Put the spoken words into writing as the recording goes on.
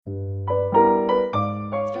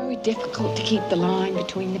difficult to keep the line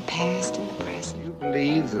between the past and the present. Do you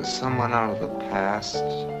believe that someone out of the past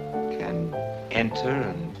can enter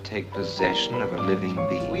and take possession of a living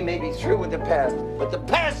being? We may be through with the past, but the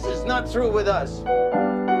past is not through with us.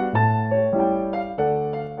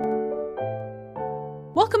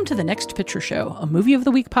 Welcome to The Next Picture Show, a Movie of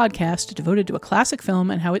the Week podcast devoted to a classic film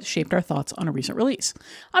and how it shaped our thoughts on a recent release.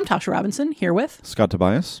 I'm Tasha Robinson, here with Scott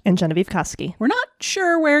Tobias and Genevieve Koski. We're not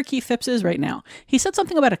sure where Keith Phipps is right now. He said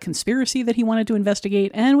something about a conspiracy that he wanted to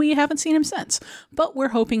investigate, and we haven't seen him since. But we're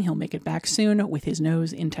hoping he'll make it back soon with his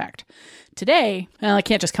nose intact. Today, well, I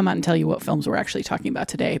can't just come out and tell you what films we're actually talking about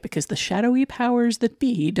today, because the shadowy powers that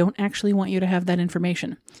be don't actually want you to have that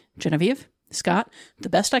information. Genevieve? Scott, the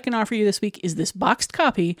best I can offer you this week is this boxed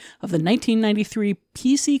copy of the 1993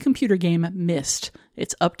 PC computer game Myst.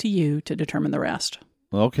 It's up to you to determine the rest.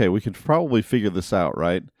 Okay, we could probably figure this out,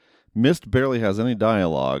 right? Myst barely has any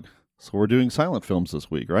dialogue, so we're doing silent films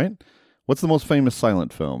this week, right? What's the most famous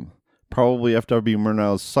silent film? Probably F.W.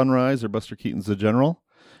 Murnau's Sunrise or Buster Keaton's The General?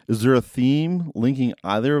 Is there a theme linking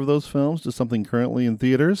either of those films to something currently in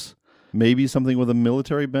theaters? Maybe something with a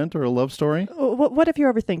military bent or a love story? What if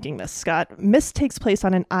you're overthinking this, Scott? Myst takes place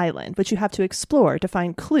on an island, which you have to explore to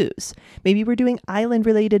find clues. Maybe we're doing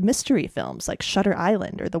island-related mystery films like Shutter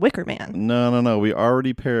Island or The Wicker Man. No. We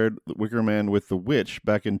already paired The Wicker Man with The Witch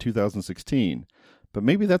back in 2016. But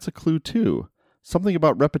maybe that's a clue too. Something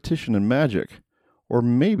about repetition and magic. Or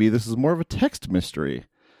maybe this is more of a text mystery.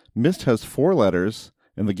 Myst has 4 letters,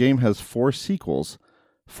 and the game has 4 sequels.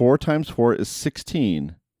 4 times 4 is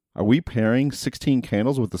 16. Are we pairing 16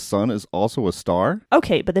 Candles with the Sun is also a star?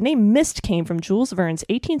 Okay, but the name Myst came from Jules Verne's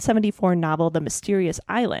 1874 novel The Mysterious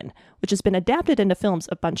Island, which has been adapted into films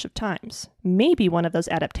a bunch of times. Maybe one of those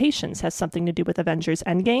adaptations has something to do with Avengers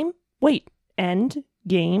Endgame? Wait,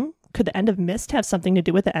 Endgame? Could the end of Myst have something to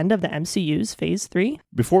do with the end of the MCU's Phase 3?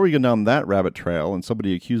 Before we go down that rabbit trail and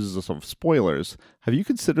somebody accuses us of spoilers, have you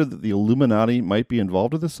considered that the Illuminati might be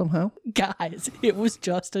involved with this somehow? Guys, it was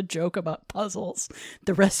just a joke about puzzles.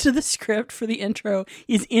 The rest of the script for the intro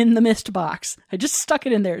is in the Myst box. I just stuck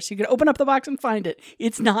it in there so you can open up the box and find it.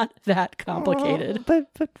 It's not that complicated. But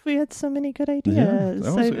we had so many good ideas.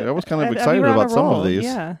 Yeah, I was kind of excited about some of these.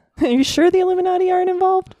 Yeah. Are you sure the Illuminati aren't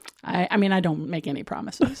involved? I mean, I don't make any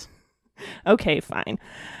promises. Okay, fine.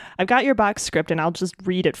 I've got your box script and I'll just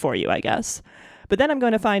read it for you, I guess. But then I'm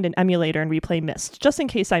going to find an emulator and replay Myst, just in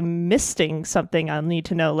case I'm missing something I'll need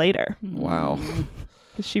to know later. Wow.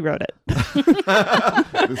 She wrote it.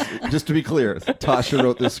 Just to be clear, Tasha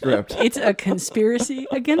wrote this script. It's a conspiracy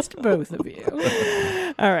against both of you.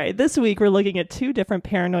 All right, this week we're looking at 2 different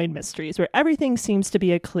paranoid mysteries where everything seems to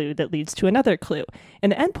be a clue that leads to another clue,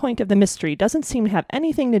 and the end point of the mystery doesn't seem to have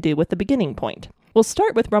anything to do with the beginning point. We'll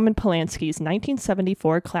start with Roman Polanski's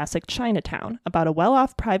 1974 classic Chinatown, about a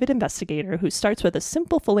well-off private investigator who starts with a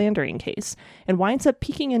simple philandering case and winds up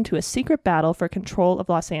peeking into a secret battle for control of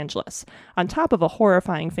Los Angeles, on top of a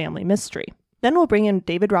horrifying family mystery. Then we'll bring in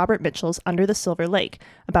David Robert Mitchell's Under the Silver Lake,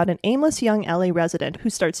 about an aimless young LA resident who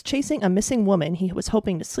starts chasing a missing woman he was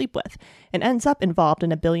hoping to sleep with, and ends up involved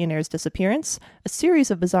in a billionaire's disappearance, a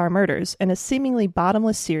series of bizarre murders, and a seemingly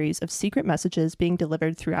bottomless series of secret messages being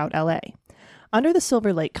delivered throughout LA. Under the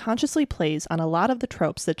Silver Lake consciously plays on a lot of the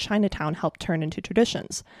tropes that Chinatown helped turn into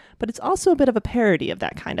traditions, but it's also a bit of a parody of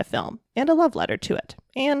that kind of film, and a love letter to it,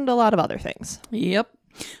 and a lot of other things. Yep.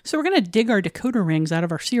 So we're going to dig our decoder rings out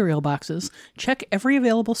of our cereal boxes, check every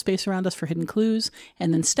available space around us for hidden clues,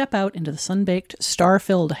 and then step out into the sun-baked,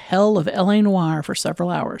 star-filled hell of LA Noire for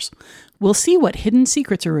several hours. We'll see what hidden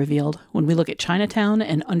secrets are revealed when we look at Chinatown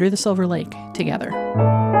and Under the Silver Lake together.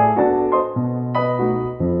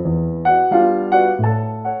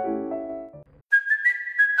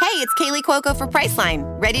 Hey, it's Kaylee Cuoco for Priceline.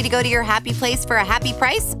 Ready to go to your happy place for a happy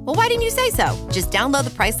price? Well, why didn't you say so? Just download the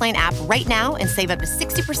Priceline app right now and save up to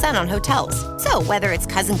 60% on hotels. So whether it's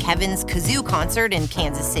Cousin Kevin's Kazoo Concert in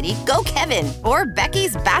Kansas City, go Kevin, or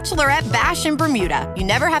Becky's Bachelorette Bash in Bermuda, you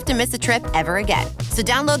never have to miss a trip ever again. So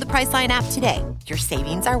download the Priceline app today. Your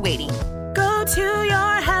savings are waiting. Go to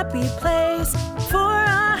your happy place for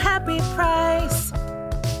a happy price.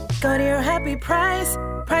 Go to your happy price,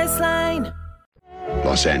 Priceline.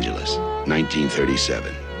 Los Angeles,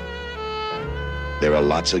 1937. There are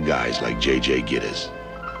lots of guys like J.J. Gittes.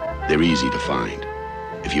 They're easy to find,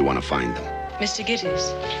 if you want to find them. Mr.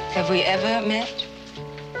 Gittes, have we ever met?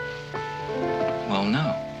 Well,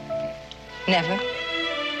 no. Never?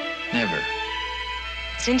 Never.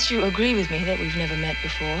 Since you agree with me that we've never met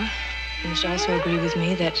before, you must also agree with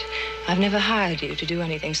me that I've never hired you to do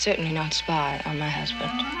anything, certainly not spy on my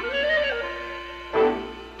husband.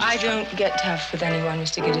 I don't get tough with anyone,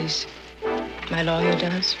 Mr. Gittes. My lawyer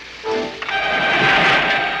does.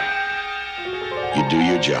 You do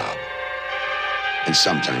your job. And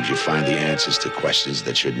sometimes you find the answers to questions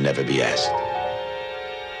that should never be asked.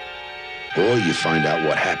 Or you find out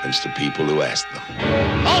what happens to people who ask them.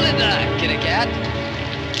 Hold it there, kitty cat.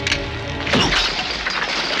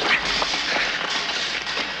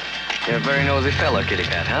 You're a very nosy fellow, kitty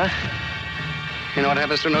cat, huh? You know what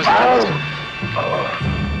happens to nosy fellows?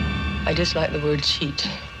 I dislike the word cheat.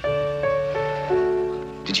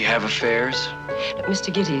 Did you have affairs?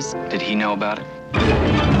 Mr. Giddy's. Did he know about it?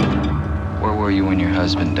 Where were you when your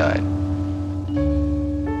husband died?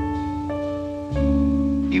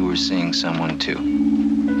 You were seeing someone too.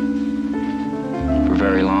 For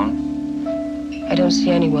very long? I don't see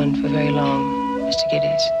anyone for very long, Mr.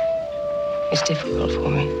 Giddy's. It's difficult for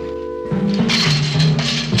me.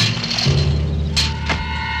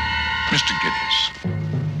 Mr.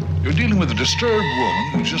 Giddes, you're dealing with a disturbed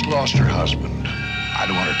woman who's just lost her husband. I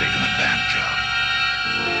don't want her taken advantage of.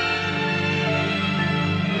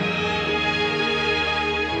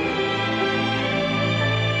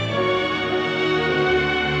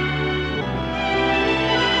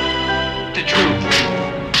 The truth.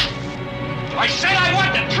 I said I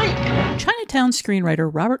want the truth! Chinatown screenwriter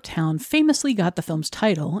Robert Towne famously got the film's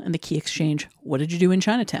title and the key exchange, "What did you do in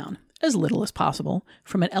Chinatown?" as little as possible,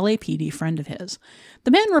 from an LAPD friend of his. The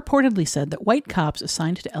man reportedly said that white cops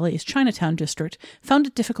assigned to LA's Chinatown district found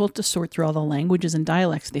it difficult to sort through all the languages and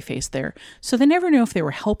dialects they faced there, so they never knew if they were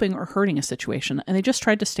helping or hurting a situation, and they just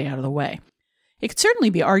tried to stay out of the way. It could certainly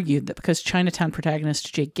be argued that because Chinatown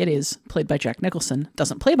protagonist Jake Giddes, played by Jack Nicholson,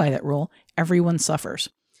 doesn't play by that rule, everyone suffers.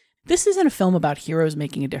 This isn't a film about heroes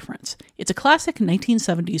making a difference. It's a classic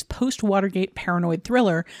 1970s post-Watergate paranoid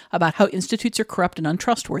thriller about how institutes are corrupt and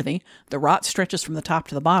untrustworthy, the rot stretches from the top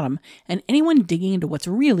to the bottom, and anyone digging into what's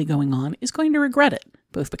really going on is going to regret it,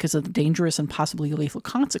 both because of the dangerous and possibly lethal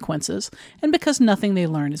consequences, and because nothing they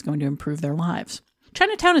learn is going to improve their lives.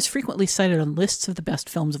 Chinatown is frequently cited on lists of the best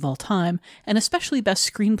films of all time, and especially best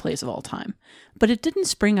screenplays of all time. But it didn't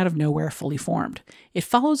spring out of nowhere fully formed. It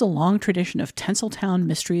follows a long tradition of Tinseltown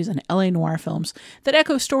mysteries and LA noir films that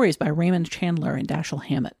echo stories by Raymond Chandler and Dashiell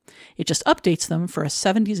Hammett. It just updates them for a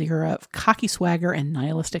 70s era of cocky swagger and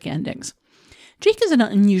nihilistic endings. Jake is an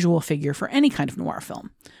unusual figure for any kind of noir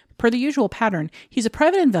film. Per the usual pattern, he's a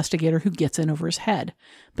private investigator who gets in over his head.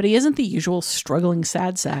 But he isn't the usual struggling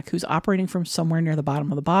sad sack who's operating from somewhere near the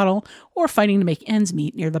bottom of the bottle or fighting to make ends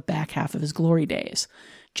meet near the back half of his glory days.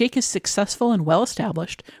 Jake is successful and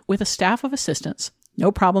well-established, with a staff of assistants,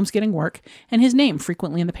 no problems getting work, and his name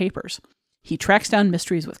frequently in the papers. He tracks down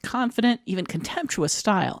mysteries with confident, even contemptuous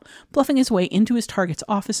style, bluffing his way into his target's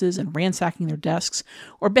offices and ransacking their desks,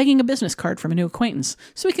 or begging a business card from a new acquaintance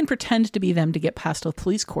so he can pretend to be them to get past a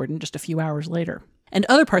police cordon just a few hours later. And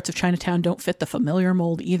other parts of Chinatown don't fit the familiar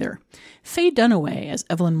mold either. Faye Dunaway, as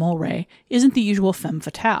Evelyn Mulray, isn't the usual femme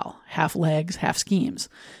fatale, half legs, half schemes.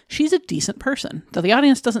 She's a decent person, though the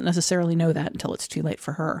audience doesn't necessarily know that until it's too late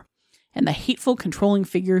for her. And the hateful, controlling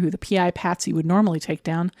figure who the PI Patsy would normally take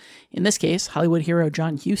down, in this case Hollywood hero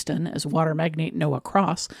John Huston as water magnate Noah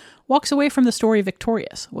Cross, walks away from the story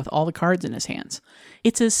victorious, with all the cards in his hands.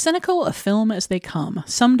 It's as cynical a film as they come,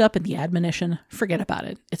 summed up in the admonition, forget about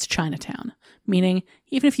it, it's Chinatown. Meaning,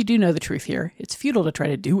 even if you do know the truth here, it's futile to try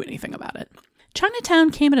to do anything about it.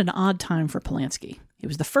 Chinatown came at an odd time for Polanski. It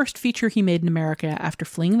was the first feature he made in America after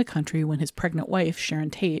fleeing the country when his pregnant wife, Sharon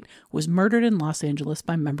Tate, was murdered in Los Angeles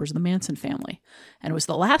by members of the Manson family. And it was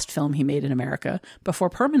the last film he made in America before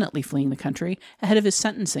permanently fleeing the country ahead of his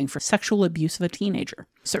sentencing for sexual abuse of a teenager.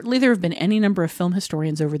 Certainly there have been any number of film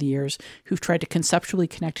historians over the years who've tried to conceptually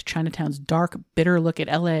connect Chinatown's dark, bitter look at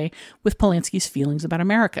LA with Polanski's feelings about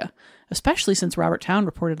America, especially since Robert Towne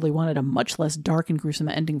reportedly wanted a much less dark and gruesome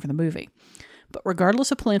ending for the movie. But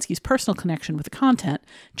regardless of Polanski's personal connection with the content,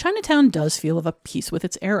 Chinatown does feel of a piece with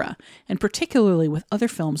its era, and particularly with other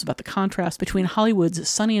films about the contrast between Hollywood's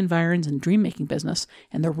sunny environs and dream-making business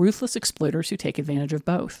and the ruthless exploiters who take advantage of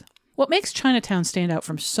both. What makes Chinatown stand out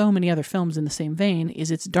from so many other films in the same vein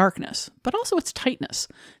is its darkness, but also its tightness.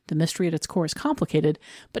 The mystery at its core is complicated,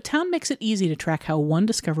 but Towne makes it easy to track how one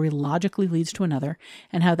discovery logically leads to another,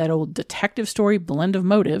 and how that old detective story blend of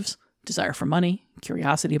motives, desire for money,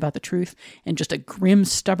 curiosity about the truth, and just a grim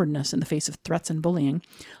stubbornness in the face of threats and bullying,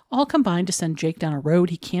 all combine to send Jake down a road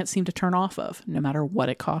he can't seem to turn off of, no matter what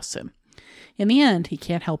it costs him. In the end, he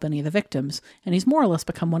can't help any of the victims, and he's more or less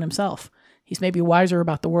become one himself. He's maybe wiser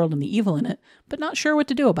about the world and the evil in it, but not sure what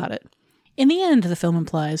to do about it. In the end, the film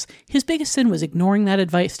implies, his biggest sin was ignoring that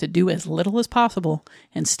advice to do as little as possible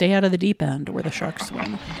and stay out of the deep end where the sharks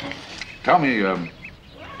swim. Tell me,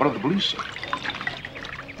 what did the police say?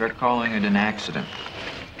 They're calling it an accident.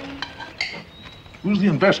 Who's the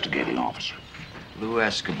investigating officer? Lou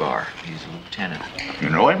Escobar. He's a lieutenant. You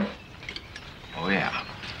know him? Oh, yeah.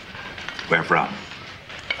 Where from?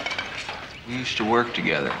 We used to work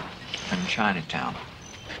together in Chinatown.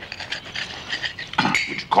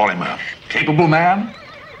 Would you call him a capable man?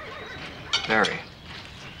 Very.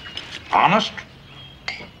 Honest?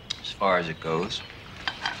 As far as it goes.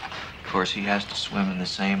 Of course, he has to swim in the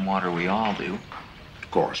same water we all do.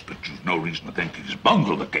 Of course, but you've no reason to think he's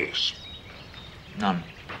bungled the case. None.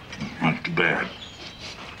 That's too bad.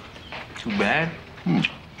 Too bad?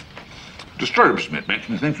 Disturbs me. It makes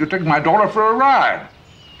me think you're taking my daughter for a ride.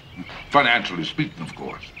 Financially speaking, of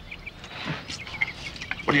course.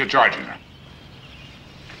 What are you charging her?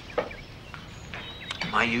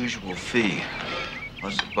 My usual fee.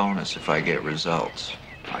 Plus a bonus if I get results.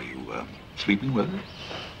 Are you sleeping with her?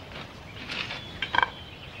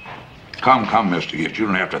 Come, Mr. Gitt. You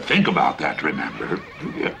don't have to think about that, remember,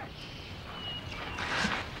 do you?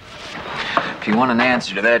 If you want an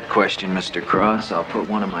answer to that question, Mr. Cross, I'll put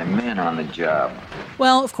one of my men on the job.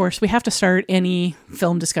 Well, of course, we have to start any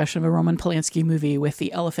film discussion of a Roman Polanski movie with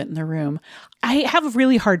the elephant in the room. I have a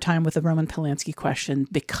really hard time with the Roman Polanski question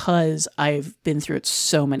because I've been through it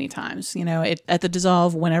so many times. You know, at the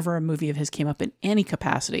Dissolve, whenever a movie of his came up in any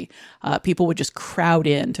capacity, people would just crowd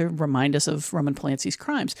in to remind us of Roman Polanski's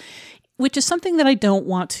crimes, which is something that I don't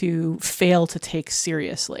want to fail to take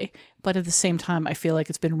seriously. But at the same time, I feel like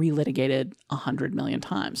it's been relitigated 100 million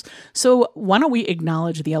times. So why don't we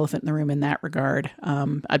acknowledge the elephant in the room in that regard?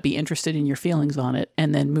 I'd be interested in your feelings on it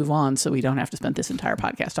and then move on so we don't have to spend this entire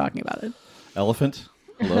podcast talking about it. Elephant,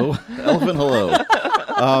 hello? Elephant, hello.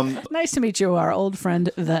 Nice to meet you, our old friend,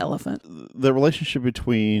 the elephant. The relationship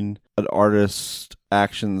between an artist's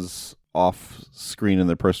actions off screen in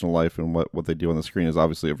their personal life and what they do on the screen is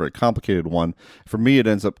obviously a very complicated one. For me, it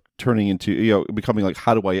ends up turning into, becoming like,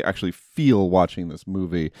 how do I actually feel watching this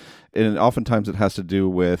movie? And oftentimes it has to do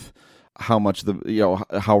with how much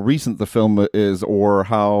how recent the film is, or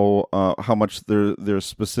how much there's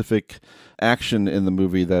specific action in the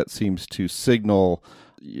movie that seems to signal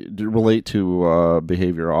relate to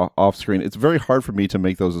behavior off screen. It's very hard for me to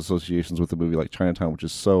make those associations with a movie like Chinatown, which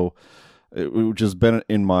has been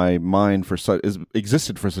in my mind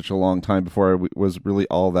existed for such a long time before I was really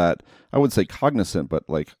all that, I would say, cognizant, but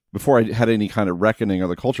like before I had any kind of reckoning, or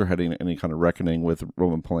the culture had any kind of reckoning with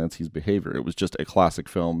Roman Polanski's behavior. It was just a classic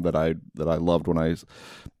film that I loved when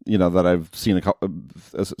that I've seen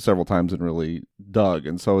several times and really dug.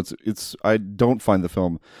 And so I don't find the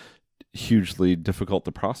film hugely difficult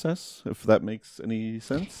to process, if that makes any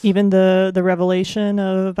sense. Even the revelation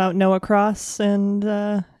about Noah Cross and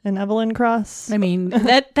Evelyn Cross. I mean,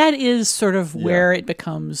 that is sort of where it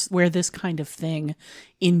becomes, where this kind of thing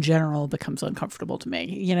in general becomes uncomfortable to me.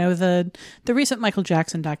 You know, the recent Michael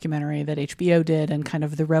Jackson documentary that HBO did, and kind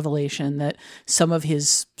of the revelation that some of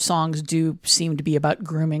his songs do seem to be about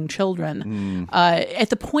grooming children. At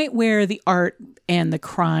the point where the art and the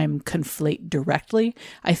crime conflate directly,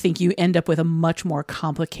 I think you end up with a much more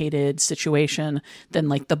complicated situation than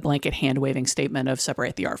like the blanket hand-waving statement of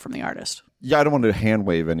separate the art from the artist. Yeah, I don't want to hand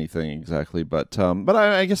wave anything exactly, but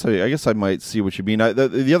I guess I might see what you mean.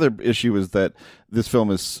 The other issue is that this film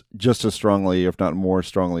is just as strongly, if not more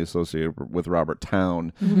strongly, associated with Robert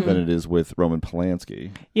Towne than it is with Roman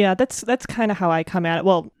Polanski. Yeah, that's kind of how I come at it.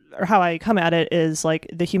 Well, or how I come at it is like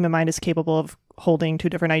the human mind is capable of holding two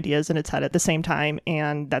different ideas in its head at the same time,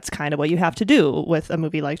 and that's kind of what you have to do with a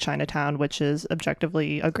movie like Chinatown, which is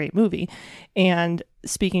objectively a great movie. And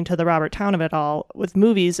speaking to the Robert Towne of it all, with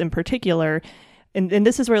movies in particular, and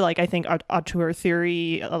this is where, like, I think auteur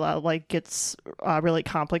theory gets really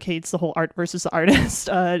complicates the whole art versus the artist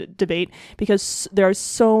debate, because there are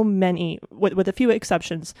so many, with a few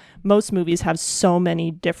exceptions, most movies have so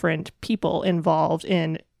many different people involved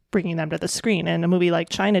in bringing them to the screen. And a movie like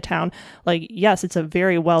Chinatown, like, yes, it's a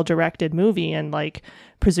very well-directed movie, and like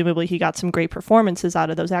presumably he got some great performances out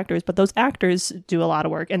of those actors, but those actors do a lot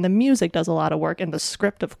of work, and the music does a lot of work, and the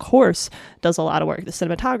script, of course, does a lot of work, the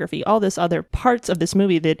cinematography, all this other parts of this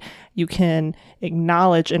movie that you can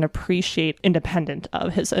acknowledge and appreciate independent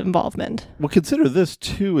of his involvement. Well, consider this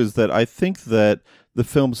too, is that I think that the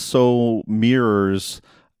film so mirrors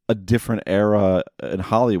a different era in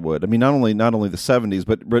Hollywood. I mean, not only the 70s,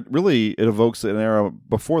 but really it evokes an era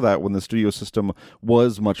before that when the studio system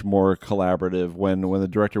was much more collaborative, when the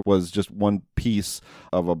director was just one piece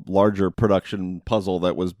of a larger production puzzle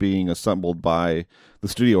that was being assembled by the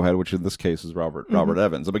studio head, which in this case is Robert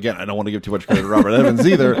Evans. And again, I don't want to give too much credit to Robert Evans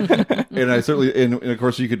either. And I certainly, and of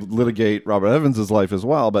course, you could litigate Robert Evans's life as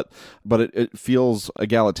well. But it feels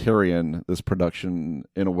egalitarian, this production,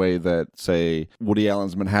 in a way that, say, Woody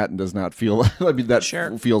Allen's Manhattan does not feel. I mean, that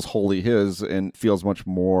feels wholly his, and feels much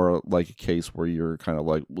more like a case where you're kind of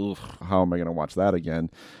like, how am I going to watch that again?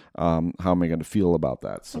 How am I going to feel about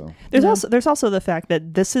that? So there's also the fact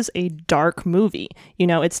that this is a dark movie.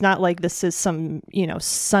 It's not like this is some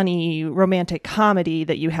sunny romantic comedy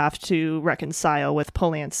that you have to reconcile with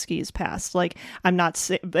Polanski's past. Like, I'm not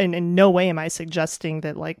in no way am I suggesting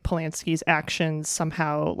that like Polanski's actions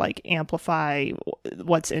somehow like amplify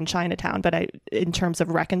what's in Chinatown, but in terms of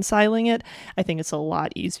reconciling it, I think it's a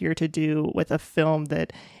lot easier to do with a film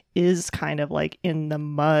that is kind of like in the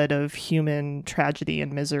mud of human tragedy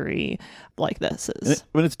and misery like this is.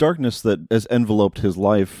 When it's darkness that has enveloped his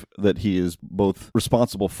life, that he is both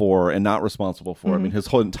responsible for and not responsible for. I mean, his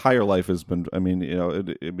whole entire life has been,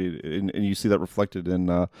 and you see that reflected in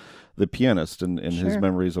The Pianist and his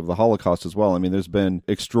memories of the Holocaust as well. I mean, there's been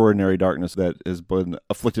extraordinary darkness that has been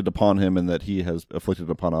afflicted upon him and that he has afflicted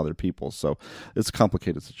upon other people. So it's a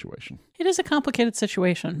complicated situation. It is a complicated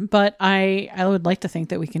situation, but I would like to think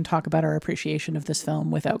that we can talk about our appreciation of this film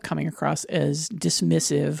without coming across as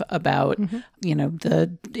dismissive about,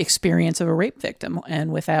 the experience of a rape victim,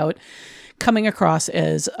 and without coming across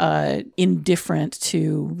as indifferent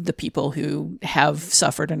to the people who have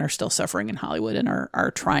suffered and are still suffering in Hollywood and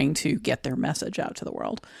are trying to get their message out to the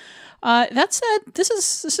world. That said, this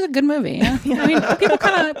is a good movie. Yeah? I mean, people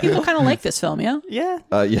kind of like this film. Yeah.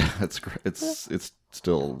 Yeah. It's great. It's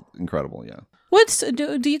still incredible. Yeah.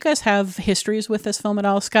 Do you guys have histories with this film at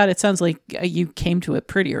all, Scott? It sounds like you came to it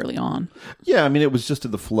pretty early on. Yeah, I mean, it was just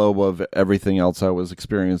in the flow of everything else I was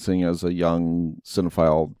experiencing as a young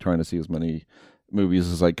cinephile, trying to see as many movies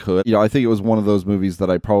as I could. I think it was one of those movies that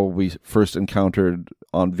I probably first encountered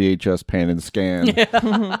on VHS pan and scan,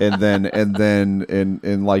 and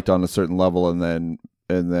then liked on a certain level, and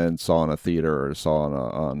then saw in a theater or saw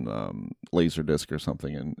on Laserdisc or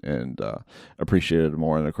something, and appreciated it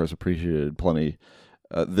more, and of course appreciated plenty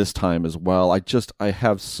this time as well. I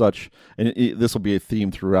have such, and this will be a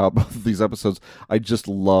theme throughout both of these episodes, I just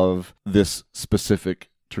love this specific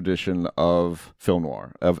tradition of film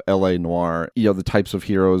noir, of LA noir, the types of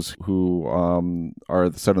heroes who are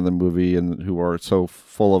at the center of the movie and who are so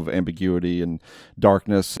full of ambiguity and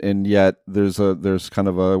darkness, and yet there's kind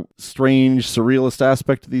of a strange surrealist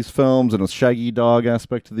aspect to these films, and a Shaggy Dog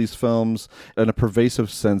aspect to these films, and a pervasive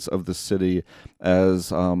sense of the city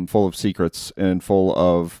as full of secrets and full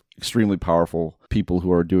of extremely powerful people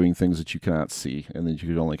who are doing things that you cannot see and that you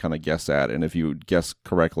can only kind of guess at. And if you guess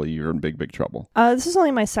correctly, you're in big, big trouble. This is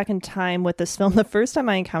only my second time with this film. The first time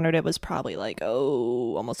I encountered it was probably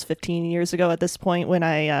almost 15 years ago at this point, when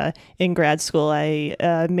I, in grad school, I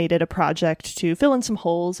made it a project to fill in some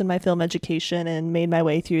holes in my film education and made my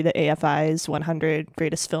way through the AFI's 100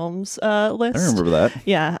 Greatest Films list. I remember that.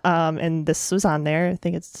 Yeah. And this was on there. I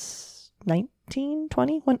think it's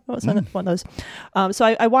 1920, one of those. So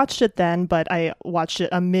I watched it then, but I watched it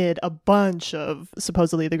amid a bunch of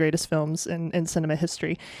supposedly the greatest films in cinema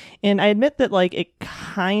history. And I admit that it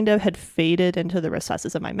kind of had faded into the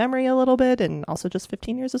recesses of my memory a little bit. And also just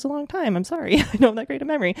 15 years is a long time. I'm sorry. I don't have that great a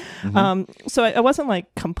memory. So I wasn't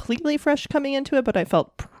completely fresh coming into it, but I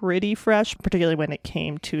felt pretty fresh, particularly when it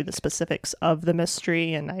came to the specifics of the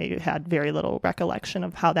mystery. And I had very little recollection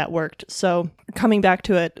of how that worked. So coming back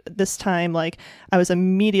to it this time, I was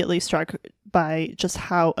immediately struck by just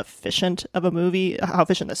how efficient of a movie, how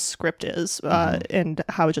efficient the script is, and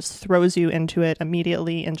how it just throws you into it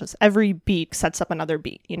immediately, and just every beat sets up another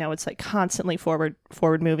beat. It's constantly forward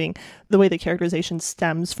moving. The way the characterization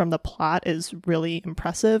stems from the plot is really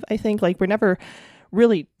impressive, I think. We're never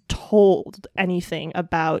really told anything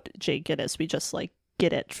about Jay Gittes. We just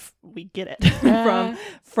we get it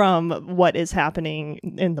from what is happening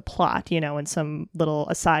in the plot, and some little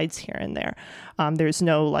asides here and there. There's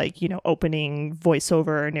no opening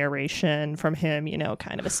voiceover narration from him,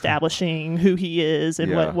 kind of establishing who he is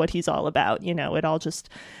and what he's all about. It all just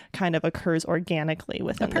kind of occurs organically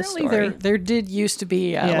within the story. Apparently there did used to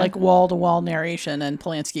be wall-to-wall narration, and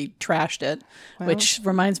Polanski trashed it, which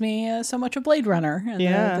reminds me so much of Blade Runner and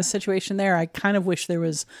the situation there. I kind of wish there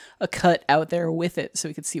was a cut out there with it so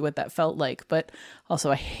we could see what that felt like, but Also,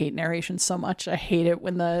 I hate narration so much. I hate it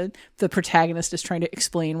when the protagonist is trying to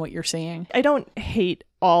explain what you're seeing. I don't hate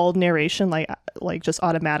all narration like just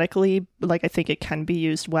automatically. Like, I think it can be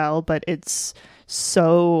used well, but it's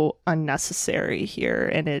so unnecessary here,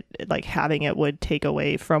 and it like having it would take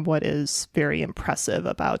away from what is very impressive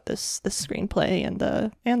about this screenplay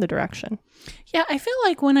and the direction. Yeah, I feel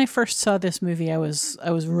like when I first saw this movie, I was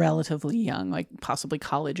relatively young, like possibly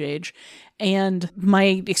college age. And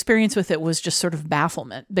my experience with it was just sort of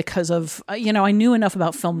bafflement because of, I knew enough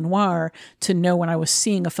about film noir to know when I was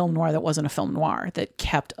seeing a film noir that wasn't a film noir, that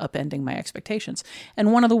kept upending my expectations.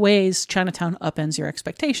 And one of the ways Chinatown upends your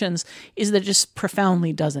expectations is that it just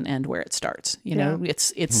profoundly doesn't end where it starts.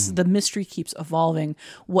 It's the mystery keeps evolving.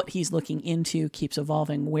 What he's looking into keeps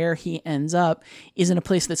evolving. Where he ends up is in a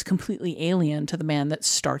place that's completely alien to the man that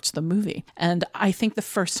starts the movie. And I think the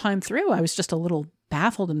first time through, I was just a little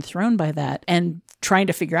baffled and thrown by that and trying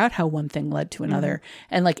to figure out how one thing led to another.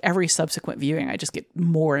 And like every subsequent viewing, I just get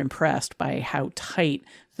more impressed by how tight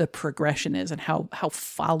the progression is and how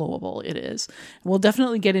followable it is. We'll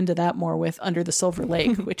definitely get into that more with Under the Silver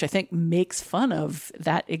Lake, which I think makes fun of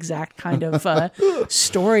that exact kind of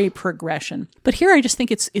story progression. But here I just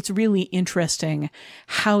think it's really interesting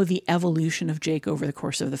how the evolution of Jake over the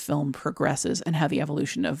course of the film progresses and how the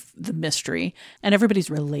evolution of the mystery and everybody's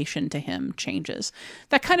relation to him changes.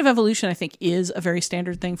 That kind of evolution, I think, is a very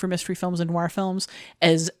standard thing for mystery films and noir films,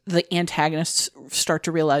 as the antagonists start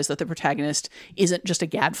to realize that the protagonist isn't just a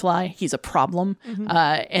gadfly, he's a problem,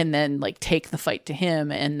 and then like take the fight to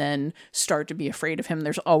him and then start to be afraid of him.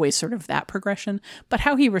 There's always sort of that progression, but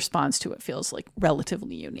how he responds to it feels like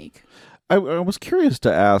relatively unique. I was curious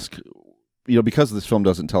to ask, because this film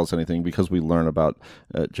doesn't tell us anything, because we learn about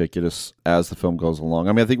Jake Gittes as the film goes along.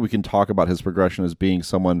 I mean, I think we can talk about his progression as being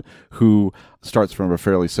someone who starts from a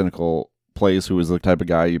fairly cynical place, who is the type of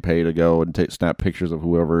guy you pay to go and snap pictures of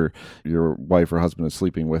whoever your wife or husband is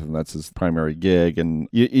sleeping with, and that's his primary gig. And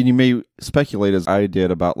you may speculate, as I did,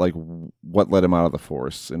 about like what led him out of the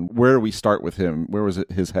force and where do we start with him? Where was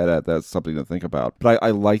his head at? That's something to think about. But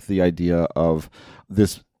I like the idea of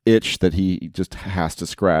this itch that he just has to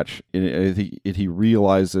scratch. And he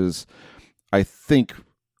realizes, I think,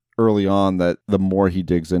 early on that the more he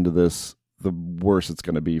digs into this, the worse it's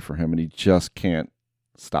going to be for him, and he just can't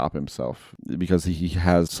stop himself because he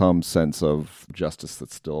has some sense of justice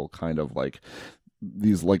that's still kind of like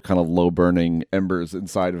these like kind of low burning embers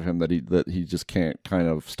inside of him that he just can't kind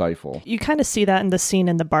of stifle. You kind of see that in the scene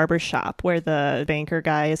in the barber shop where the banker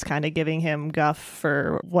guy is kind of giving him guff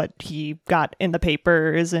for what he got in the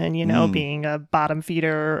papers and, being a bottom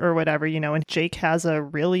feeder or whatever, and Jake has a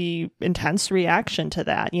really intense reaction to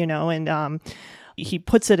that, and he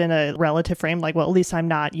puts it in a relative frame like, well, at least I'm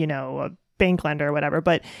not, a bank lender or whatever,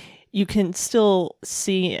 but you can still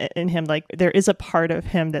see in him like there is a part of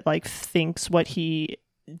him that like thinks what he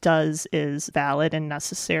does is valid and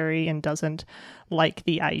necessary and doesn't like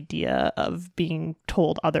the idea of being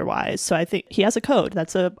told otherwise. So I think he has a code.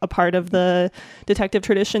 That's a part of the detective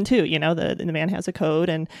tradition too. The man has a code,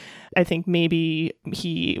 and I think maybe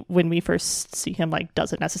he, when we first see him, like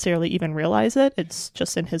doesn't necessarily even realize it. It's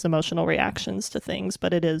just in his emotional reactions to things,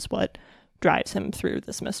 but it is what drives him through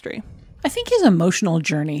this mystery. I think his emotional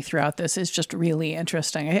journey throughout this is just really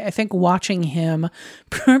interesting. I think watching him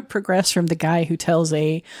progress from the guy who tells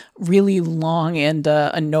a really long and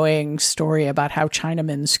annoying story about how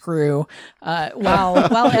Chinamen screw, while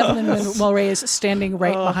Evelyn Mulray is standing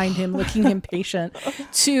right behind him, looking impatient,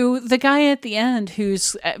 to the guy at the end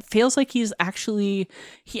who's feels like he actually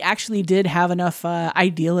did have enough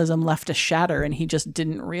idealism left to shatter, and he just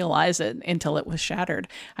didn't realize it until it was shattered.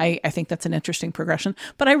 I think that's an interesting progression,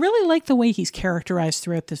 but I really like the way he's characterized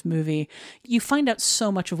throughout this movie. You find out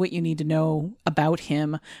so much of what you need to know about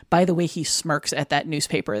him by the way he smirks at that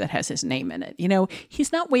newspaper that has his name in it.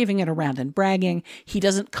 He's not waving it around and bragging. He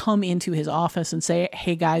doesn't come into his office and say,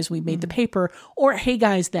 hey guys, we made the paper, or hey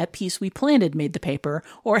guys, that piece we planted made the paper,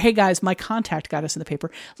 or hey guys, my contact got us in the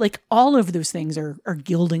paper. Like all of those things are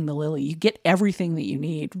gilding the lily. You get everything that you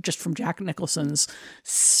need just from Jack Nicholson's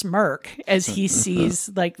smirk as he sees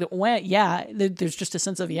like, there's just a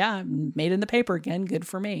sense of, made in the paper again, good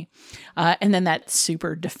for me. And then that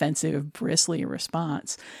super defensive, bristly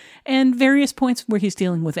response. And various points where he's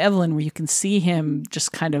dealing with Evelyn, where you can see him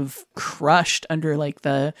just kind of crushed under like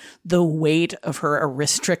the weight of her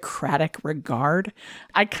aristocratic regard.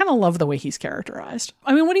 I kind of love the way he's characterized.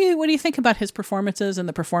 I mean, what do you think about his performances and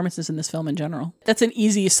the performances in this film in general? That's an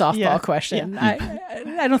easy softball question. Yeah.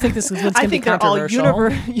 I don't think this is what's going to be controversial. I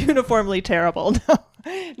think they're all uniformly terrible.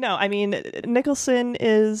 No, I mean, Nicholson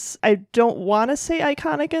is, I don't want to say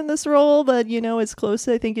iconic in this role, but, as close,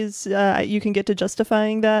 I think, as you can get to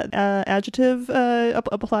justifying that adjective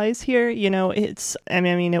applies here.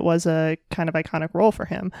 It was a kind of iconic role for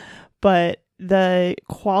him, but the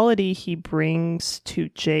quality he brings to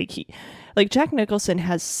Jake, Jack Nicholson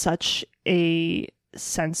has such a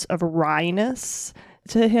sense of wryness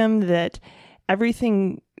to him that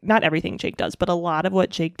not everything Jake does, but a lot of what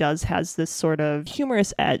Jake does has this sort of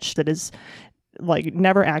humorous edge that is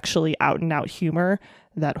never actually out and out humor,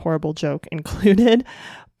 that horrible joke included,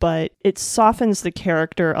 but it softens the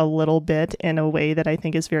character a little bit in a way that I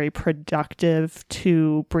think is very productive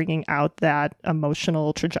to bringing out that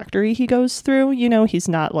emotional trajectory he goes through. He's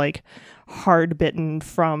not hard bitten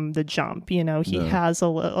from the jump. He has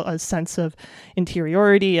a sense of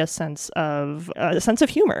interiority, a sense of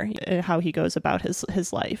humor, how he goes about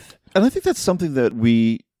his life. And I think that's something that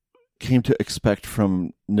we came to expect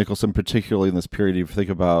from Nicholson, particularly in this period. If you think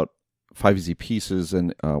about Five Easy Pieces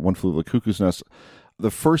and One Flew Over the Cuckoo's Nest, the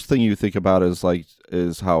first thing you think about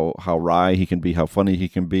is how wry he can be, how funny he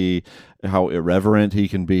can be, how irreverent he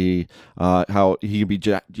can be, how he can be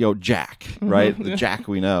Jack, right? The Jack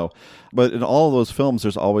we know. But in all of those films,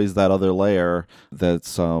 there's always that other layer that's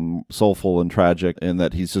soulful and tragic, and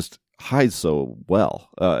that he's just hides so well,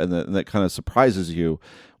 and that kind of surprises you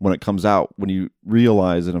when it comes out, when you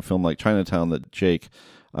realize in a film like Chinatown that Jake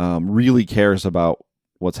really cares about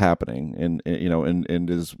what's happening, and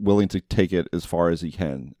is willing to take it as far as he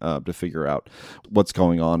can to figure out what's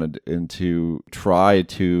going on and to try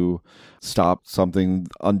to stop something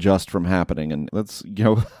unjust from happening. And that's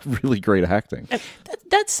really great acting.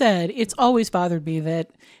 That said, it's always bothered me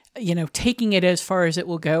that taking it as far as it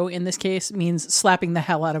will go in this case means slapping the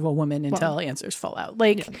hell out of a woman until answers fall out.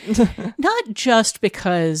 Not just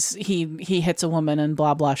because he hits a woman and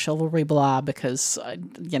blah, blah, chivalry, blah, because,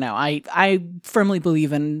 I firmly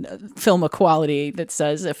believe in film equality that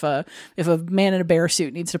says if a man in a bear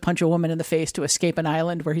suit needs to punch a woman in the face to escape an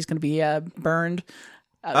island where he's going to be burned,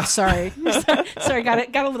 sorry,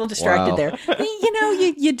 got a little distracted there.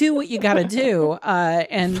 You do what you got to do,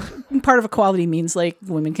 and part of equality means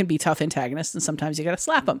women can be tough antagonists, and sometimes you got to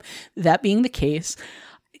slap them. That being the case,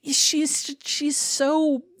 she's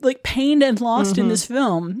so pained and lost in this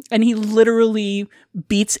film, and he literally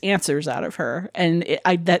beats answers out of her, and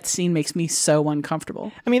that scene makes me so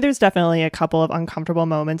uncomfortable. I mean, there's definitely a couple of uncomfortable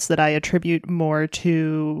moments that I attribute more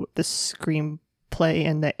to the screenplay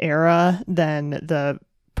and the era than the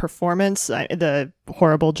performance. The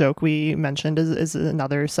horrible joke we mentioned is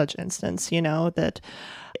another such instance, that,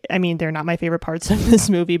 they're not my favorite parts of this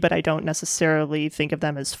movie, but I don't necessarily think of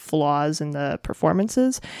them as flaws in the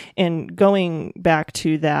performances. And going back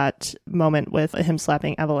to that moment with him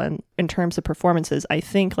slapping Evelyn, in terms of performances, I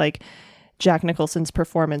think Jack Nicholson's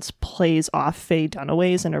performance plays off Faye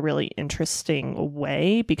Dunaway's in a really interesting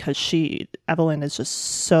way, because Evelyn is just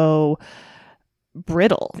so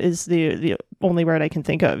brittle, is the only word I can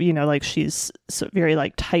think of. She's so very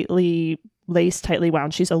tightly laced, tightly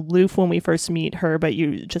wound. She's aloof when we first meet her, but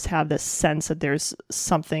you just have this sense that there's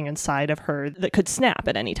something inside of her that could snap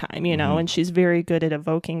at any time, and she's very good at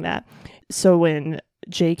evoking that. So when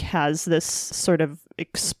Jake has this sort of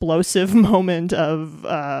explosive moment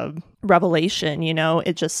of revelation,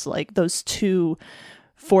 it just those two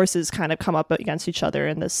forces kind of come up against each other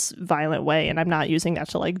in this violent way. And I'm not using that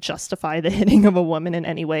to justify the hitting of a woman in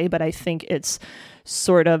any way, but I think it's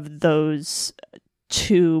sort of those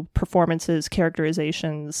two performances,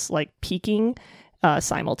 characterizations, peaking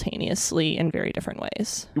simultaneously in very different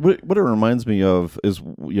ways. What it reminds me of is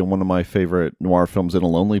one of my favorite noir films, In a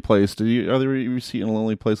Lonely Place. Either of you see In a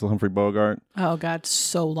Lonely Place with Humphrey Bogart? Oh God,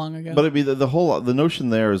 so long ago. But the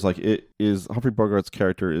notion there is Humphrey Bogart's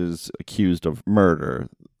character is accused of murder.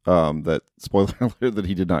 That, spoiler alert, that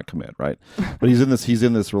he did not commit, right? But he's in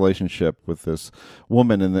this relationship with this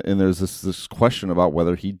woman, and there's this question about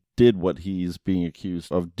whether he did what he's being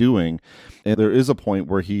accused of doing. And there is a point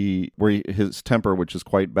where his temper, which is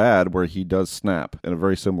quite bad, where he does snap in a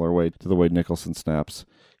very similar way to the way Nicholson snaps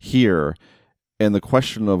here. And the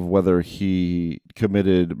question of whether he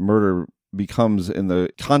committed murder becomes, in the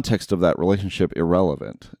context of that relationship,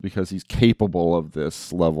 irrelevant, because he's capable of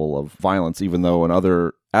this level of violence, even though in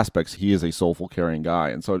other aspects he is a soulful, caring guy.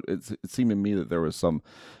 And so it seemed to me that there was some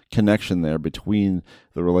connection there between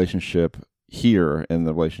the relationship here and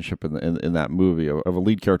the relationship in that movie of a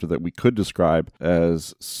lead character that we could describe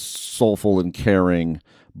as soulful and caring,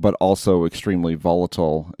 but also extremely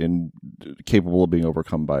volatile and capable of being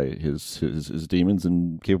overcome by his demons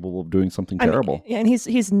and capable of doing something terrible. And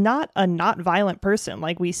he's not a not violent person.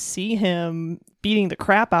 We see him beating the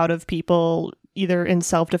crap out of people either in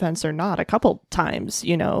self-defense or not a couple times,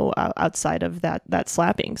 outside of that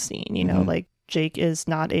slapping scene, like Jake is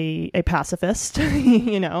not a pacifist,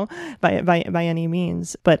 by any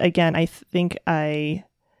means. But again, I think I,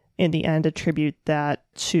 in the end, attribute that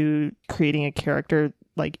to creating a character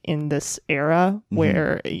like in this era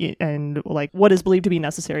where and like what is believed to be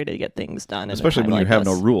necessary to get things done, especially when you like have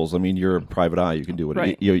this. no rules. I mean, you're a private eye, you can do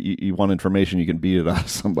what you want information, you can beat it out of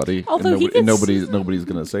somebody. Although and nobody's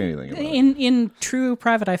going to say anything about it. In true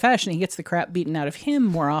private eye fashion, he gets the crap beaten out of him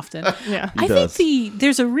more often. Yeah, I think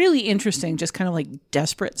there's a really interesting, just kind of like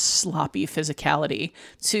desperate, sloppy physicality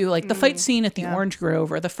to like the fight scene at the Orange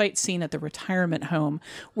Grove or the fight scene at the retirement home,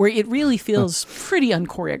 where it really feels pretty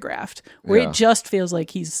unchoreographed, where it just feels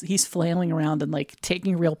like he's flailing around and like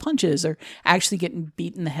taking real punches or actually getting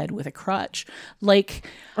beat in the head with a crutch, like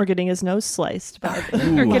or getting his nose sliced by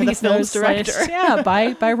or getting his nose director. Sliced,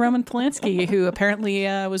 by Roman Polanski, who apparently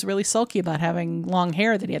was really sulky about having long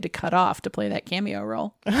hair that he had to cut off to play that cameo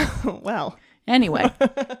role. Well. Anyway,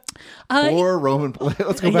 poor Roman Polanski.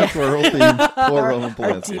 Let's go back to our old theme. Poor Roman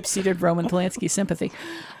Polanski. Our deep-seated Roman Polanski sympathy.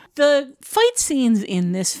 The fight scenes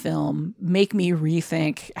in this film make me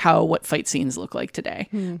rethink what fight scenes look like today,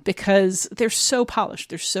 because they're so polished,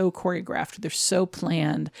 they're so choreographed, they're so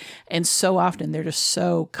planned, and so often they're just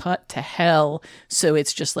so cut to hell. So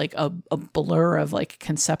it's just like a blur of like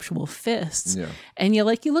conceptual fists. Yeah. And you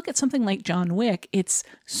look at something like John Wick, it's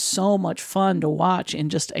so much fun to watch in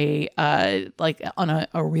just on a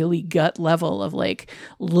really gut level of like,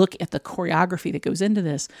 look at the choreography that goes into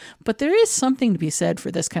this. But there is something to be said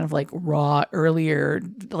for this kind of like raw, earlier,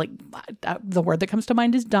 like the word that comes to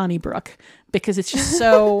mind is Donnybrook, because it's just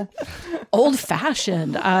so old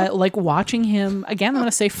fashioned. Like watching him, again, I'm going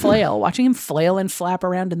to say watching him flail and flap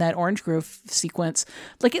around in that Orange Grove sequence.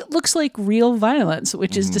 Like it looks like real violence,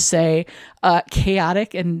 which is to say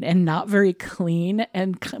chaotic and not very clean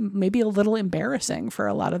and maybe a little embarrassing for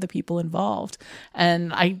a lot of the people involved.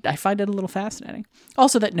 And I find it a little fascinating.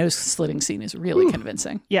 Also, that nose slitting scene is really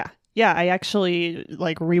convincing. Yeah, I actually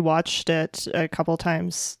like rewatched it a couple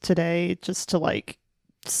times today just to like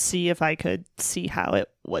see if I could see how it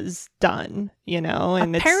was done,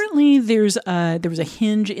 and apparently there was a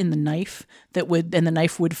hinge in the knife and the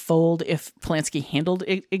knife would fold if Polanski handled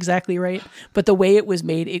it exactly right. But the way it was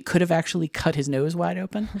made, it could have actually cut his nose wide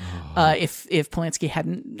open if Polanski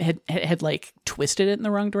had like twisted it in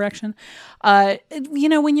the wrong direction.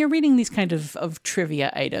 When you're reading these kind of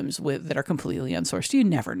trivia items that are completely unsourced, you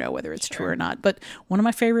never know whether it's true or not. But one of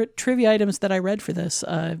my favorite trivia items that I read for this,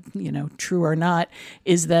 true or not,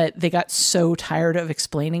 is that they got so tired of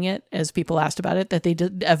explaining it as people asked about it that they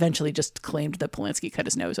did eventually just claimed that Polanski cut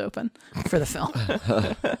his nose open for the film.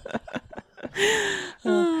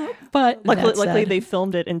 But luckily they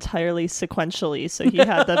filmed it entirely sequentially, so he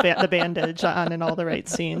had the bandage on in all the right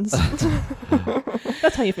scenes.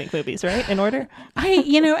 That's how you make movies, right? In order.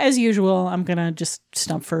 As usual, I'm gonna just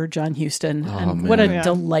stump for John Huston, and what a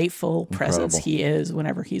delightful presence he is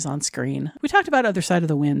whenever he's on screen. We talked about Other Side of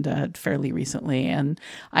the Wind fairly recently, and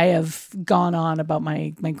I have gone on about my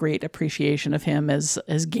great appreciation of him as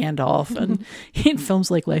Gandalf, and in films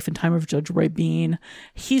like Life and Time of Judge Roy Bean,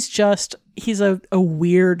 he's a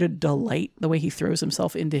weird delight the way he throws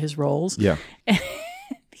himself into his roles. Yeah. And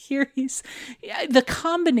here he's the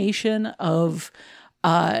combination of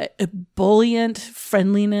ebullient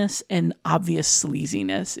friendliness and obvious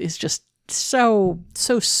sleaziness is just so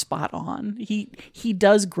spot on. He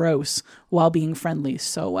does gross while being friendly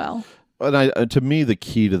so well. And to me, the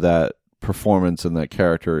key to that performance in that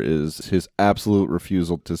character is his absolute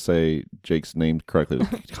refusal to say Jake's name correctly.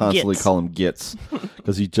 Constantly call him Gitz,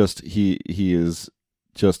 because he is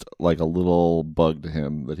just like a little bug to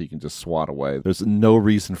him that he can just swat away. There's no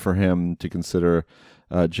reason for him to consider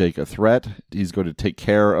Jake a threat. He's going to take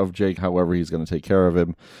care of Jake however he's going to take care of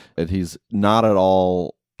him, and he's not at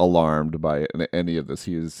all alarmed by any of this.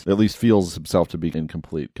 He is, at least feels himself to be in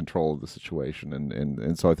complete control of the situation,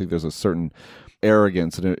 and so I think there's a certain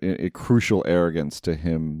arrogance and a crucial arrogance to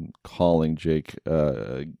him calling Jake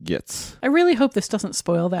Gitz. I really hope this doesn't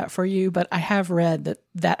spoil that for you, but I have read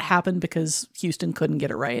that happened because Houston couldn't get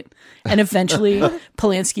it right, and eventually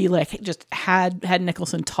Polanski just had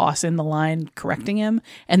Nicholson toss in the line correcting him,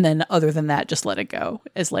 and then other than that just let it go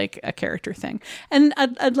as like a character thing. And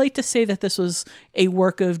I'd like to say that this was a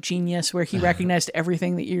work of genius where he recognized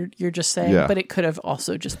everything that you're just saying, but it could have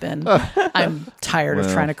also just been I'm tired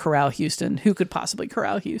of trying to corral Houston. Who could possibly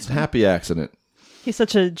corral Houston? Happy accident. He's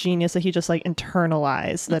such a genius that he just like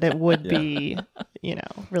internalized that it would be,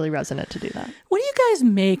 really resonant to do that. What do you guys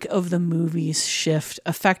make of the movie's shift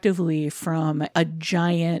effectively from a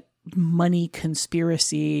giant money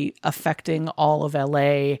conspiracy affecting all of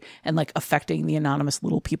LA and like affecting the anonymous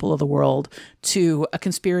little people of the world to a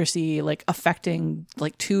conspiracy like affecting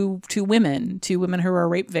like two women who are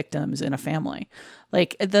rape victims in a family.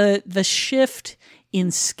 Like the shift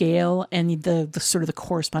in scale and the sort of the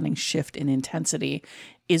corresponding shift in intensity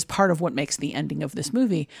is part of what makes the ending of this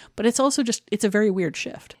movie, but it's also just, it's a very weird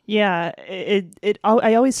shift. Yeah,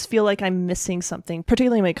 I always feel like I'm missing something,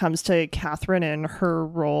 particularly when it comes to Catherine and her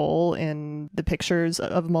role in the pictures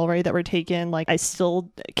of Mulray that were taken. Like, I still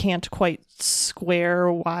can't quite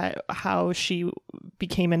square how she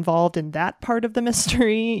became involved in that part of the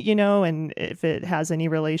mystery, you know, and if it has any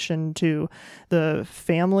relation to the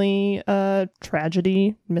family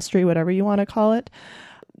tragedy, mystery, whatever you want to call it.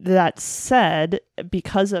 That said,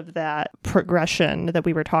 because of that progression that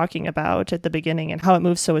we were talking about at the beginning and how it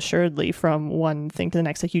moves so assuredly from one thing to the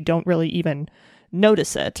next, like you don't really even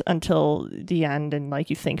notice it until the end and like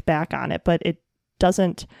you think back on it, but it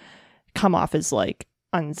doesn't come off as like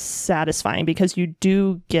unsatisfying because you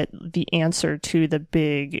do get the answer to the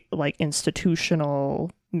big like institutional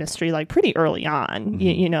mystery like pretty early on,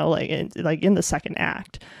 you know, like in the second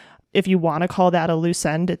act. If you want to call that a loose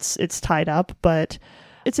end, it's tied up, but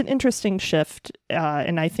it's an interesting shift,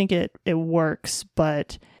 and I think it works,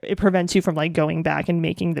 but it prevents you from like going back and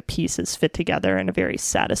making the pieces fit together in a very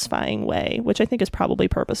satisfying way, which I think is probably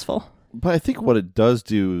purposeful. But I think what it does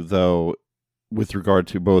do, though, with regard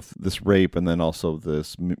to both this rape and then also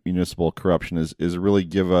this municipal corruption, is really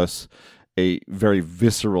give us a very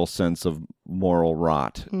visceral sense of moral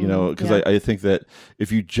rot, you know, because I think that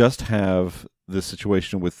if you just have the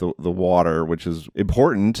situation with the water, which is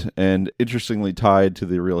important and interestingly tied to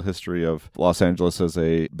the real history of Los Angeles as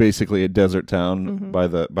basically a desert town by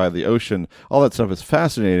the ocean. All that stuff is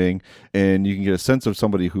fascinating, and you can get a sense of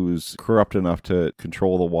somebody who's corrupt enough to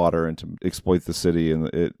control the water and to exploit the city and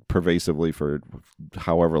it pervasively for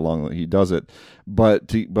however long he does it.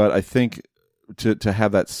 But I think to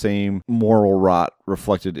have that same moral rot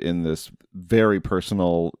reflected in this very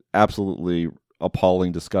personal, absolutely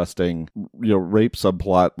appalling, disgusting, rape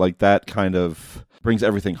subplot, like that kind of brings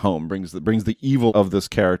everything home, brings the evil of this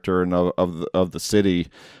character and of the city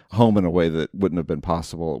home in a way that wouldn't have been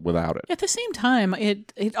possible without it. At the same time,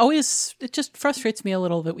 it just frustrates me a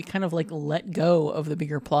little that we kind of like let go of the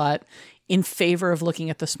bigger plot in favor of looking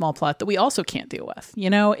at the small plot that we also can't deal with. You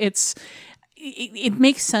know, it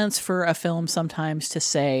makes sense for a film sometimes to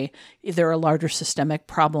say there are larger systemic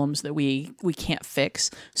problems that we can't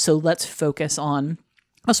fix. So let's focus on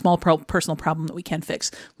a small personal problem that we can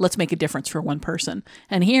fix. Let's make a difference for one person.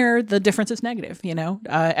 And here, the difference is negative. You know,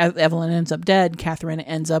 Evelyn ends up dead. Catherine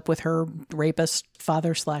ends up with her rapist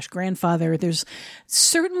father/grandfather. There's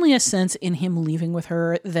certainly a sense in him leaving with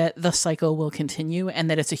her that the cycle will continue and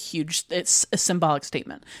that it's a symbolic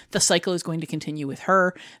statement. The cycle is going to continue with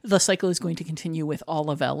her. The cycle is going to continue with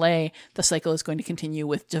all of LA. The cycle is going to continue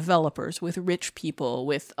with developers, with rich people,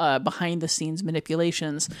 with behind the scenes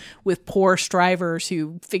manipulations, with poor strivers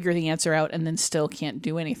who figure the answer out and then still can't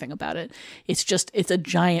do anything about it. It's a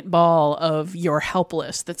giant ball of you're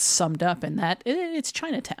helpless that's summed up in that it's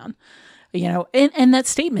Chinatown. You know, and that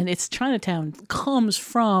statement, it's Chinatown, comes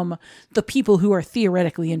from the people who are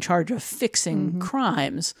theoretically in charge of fixing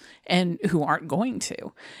crimes and who aren't going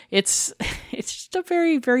to. It's just a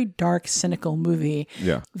very, very dark, cynical movie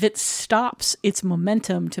that stops its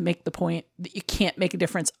momentum to make the point that you can't make a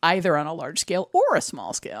difference either on a large scale or a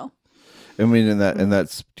small scale. I mean, and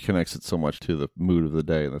that connects it so much to the mood of the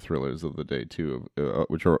day and the thrillers of the day too,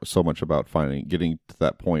 which are so much about getting to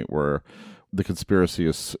that point where the conspiracy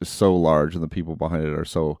is so large and the people behind it are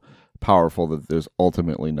so powerful that there's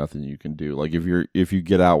ultimately nothing you can do. Like if you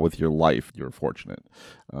get out with your life, you're fortunate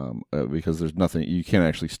because there's nothing, you can't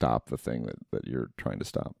actually stop the thing that you're trying to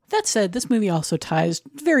stop. That said, this movie also ties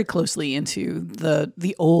very closely into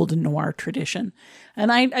the old noir tradition.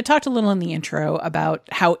 And I talked a little in the intro about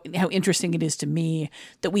how interesting it is to me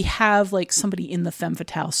that we have like somebody in the femme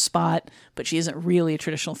fatale spot, but she isn't really a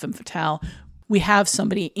traditional femme fatale. We have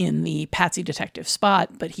somebody in the Patsy detective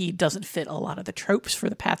spot, but he doesn't fit a lot of the tropes for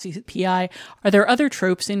the Patsy PI. Are there other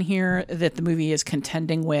tropes in here that the movie is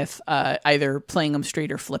contending with, either playing them straight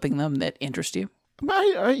or flipping them, that interest you?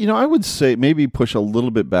 I would say maybe push a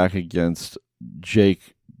little bit back against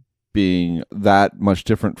Jake being that much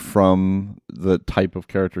different from the type of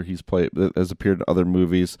character he's played that has appeared in other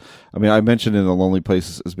movies. I mean, I mentioned In a Lonely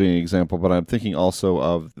Place as being an example, but I'm thinking also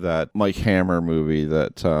of that Mike Hammer movie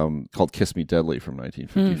that called Kiss Me Deadly from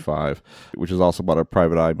 1955, which is also about a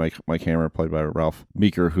private eye, Mike Hammer, played by Ralph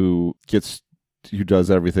Meeker, who gets does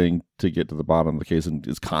everything to get to the bottom of the case and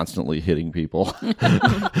is constantly hitting people. And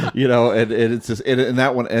it's just and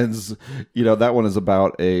that one ends. That one is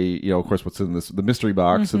about of course, what's in the mystery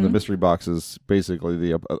box, and the mystery box is basically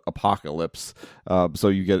the apocalypse. So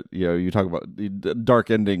you get you talk about dark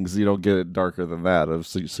endings. You don't get it darker than that of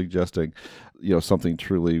suggesting something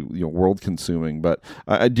truly world consuming. But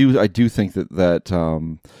I do think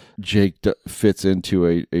that Jake fits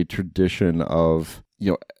into a tradition of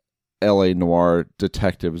LA noir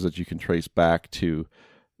detectives that you can trace back to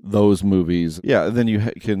those movies. Yeah, and then you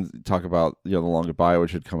can talk about The Long Goodbye,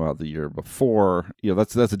 which had come out the year before.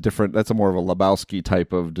 That's a more of a Lebowski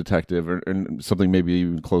type of detective, and something maybe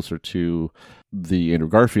even closer to the Andrew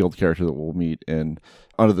Garfield character that we'll meet in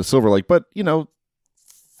Under the Silver Lake. But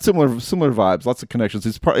similar vibes, lots of connections.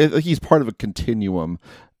 He's part of a continuum,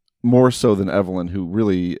 more so than Evelyn, who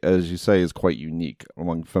really, as you say, is quite unique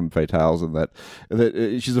among femme fatales, and that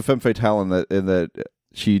she's a femme fatale in that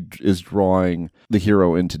she is drawing the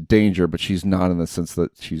hero into danger, but she's not in the sense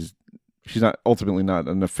that she's not ultimately not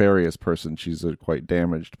a nefarious person. She's a quite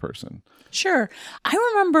damaged person. Sure.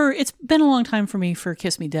 I remember, it's been a long time for me for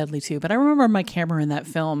Kiss Me Deadly too, but I remember Mike Hammer in that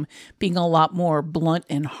film being a lot more blunt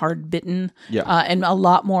and hard-bitten, and a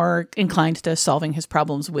lot more inclined to solving his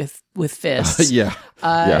problems with fists.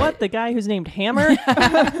 What, the guy who's named Hammer?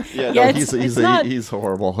 He's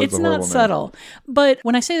horrible. It's not subtle. But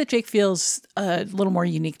when I say that Jake feels a little more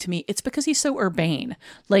unique to me, it's because he's so urbane.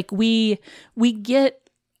 Like we get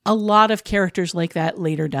a lot of characters like that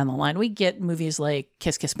later down the line. We get movies like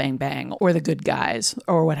Kiss Kiss Bang Bang or The Good Guys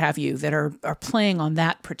or what have you that are playing on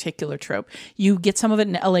that particular trope. You get some of it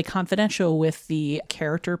in LA Confidential with the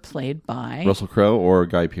character played by Russell Crowe or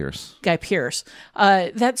Guy Pearce.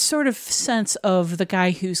 That sort of sense of the guy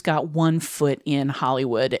who's got one foot in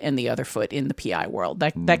Hollywood and the other foot in the PI world.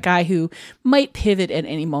 That guy who might pivot at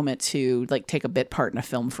any moment to take a bit part in a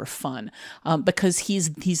film for fun, because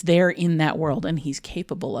he's there in that world and he's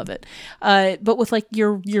capable of it. But with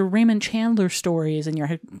your Raymond Chandler stories and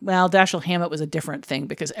Dashiell Hammett was a different thing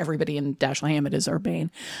because everybody in Dashiell Hammett is urbane.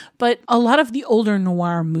 But a lot of the older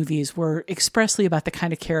noir movies were expressly about the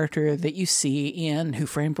kind of character that you see in Who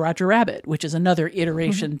Framed Roger Rabbit, which is another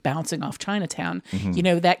iteration bouncing off Chinatown.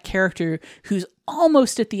 That character who's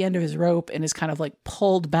almost at the end of his rope and is kind of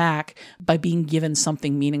pulled back by being given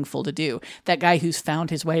something meaningful to do. That guy who's found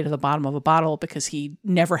his way to the bottom of a bottle because he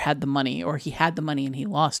never had the money, or he had the money and he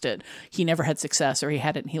lost it. He never had success, or he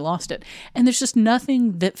had it and he lost it. And there's just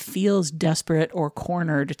nothing that feels desperate or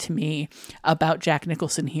cornered to me about Jack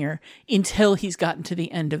Nicholson here until he's gotten to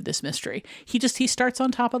the end of this mystery. He starts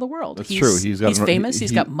on top of the world. That's true. He's famous.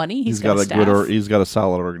 He's got money. He's got a staff. he's got a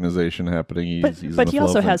solid organization happening. But he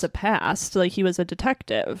also has a past. He was a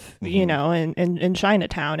detective, in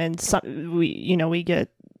Chinatown, and we get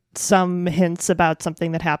some hints about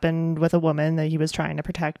something that happened with a woman that he was trying to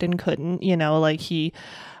protect and couldn't.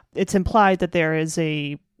 It's implied that there is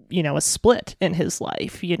a split in his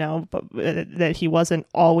life, but that he wasn't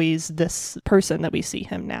always this person that we see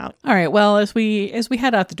him now. All right. Well, as we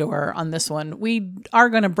head out the door on this one, we are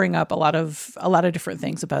going to bring up a lot of different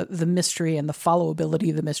things about the mystery and the followability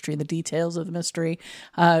of the mystery, the details of the mystery,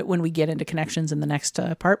 when we get into connections in the next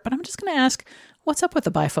part. But I'm just going to ask, what's up with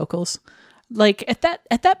the bifocals? At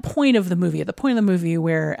that point of the movie,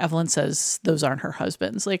 where Evelyn says those aren't her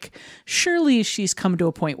husbands, surely she's come to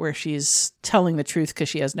a point where she's telling the truth because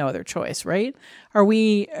she has no other choice, right?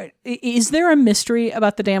 Is there a mystery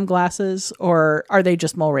about the damn glasses, or are they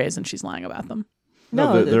just Mulray's and she's lying about them?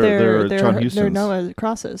 No, they're John Huston's. They're Noah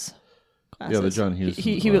Crosses. Glasses. Yeah, the John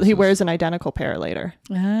Huston. He wears an identical pair later.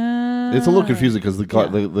 It's a little confusing because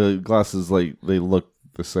the glasses they look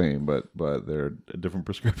the same, but they're a different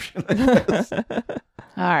prescription, I guess. All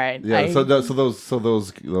right. Yeah. So those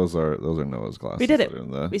are Noah's glasses. We did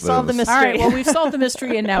it. We solved the mystery. All right. Well, we've solved the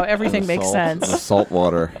mystery, and now everything makes sense. Salt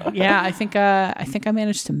water. Yeah, I think I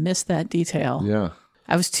managed to miss that detail. Yeah.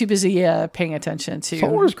 I was too busy paying attention to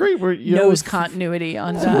Salt water's great. Nose continuity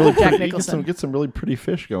on really Jack Nicholson. You get some really pretty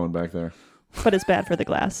fish going back there. But it's bad for the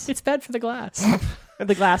glass. It's bad for the glass.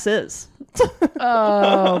 The glass is.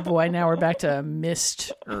 Oh boy, now we're back to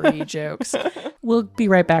mystery jokes. We'll be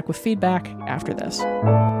right back with feedback after this.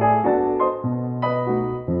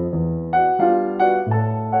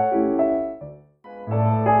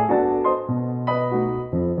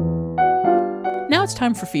 Now it's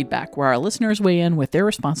time for feedback, where our listeners weigh in with their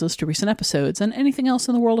responses to recent episodes and anything else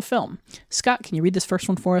in the world of film. Scott, can you read this first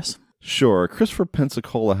one for us? Sure. Christopher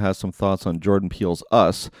Pensacola has some thoughts on Jordan Peele's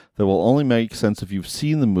Us that will only make sense if you've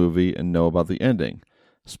seen the movie and know about the ending.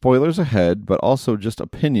 Spoilers ahead, but also just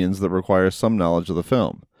opinions that require some knowledge of the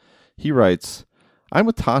film. He writes, I'm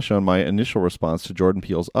with Tasha on my initial response to Jordan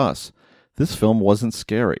Peele's Us. This film wasn't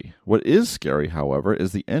scary. What is scary, however,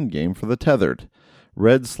 is the endgame for the tethered.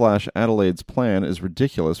 Red/Adelaide's plan is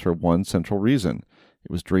ridiculous for one central reason. It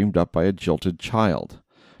was dreamed up by a jilted child.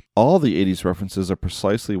 All the 80s references are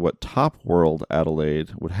precisely what Top World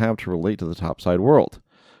Adelaide would have to relate to the Topside world.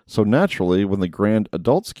 So naturally, when the grand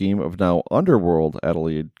adult scheme of now Underworld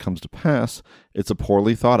Adelaide comes to pass, it's a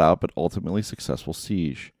poorly thought out but ultimately successful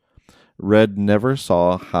siege. Red never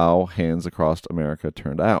saw how Hands Across America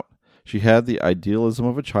turned out. She had the idealism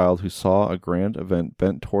of a child who saw a grand event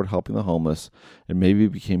bent toward helping the homeless and maybe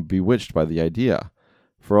became bewitched by the idea.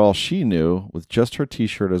 For all she knew, with just her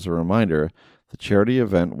t-shirt as a reminder, the charity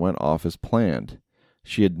event went off as planned.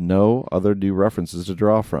 She had no other new references to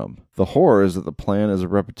draw from. The horror is that the plan is a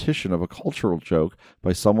repetition of a cultural joke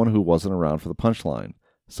by someone who wasn't around for the punchline,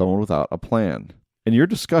 someone without a plan. In your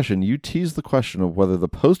discussion, you teased the question of whether the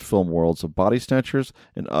post-film worlds of Body Snatchers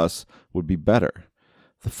and Us would be better.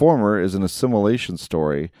 The former is an assimilation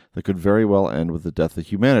story that could very well end with the death of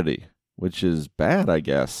humanity, which is bad, I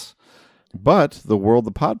guess. But the world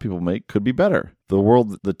the pod people make could be better. The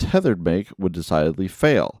world the tethered make would decidedly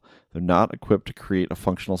fail. They're not equipped to create a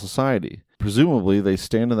functional society. Presumably, they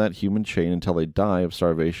stand in that human chain until they die of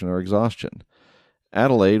starvation or exhaustion.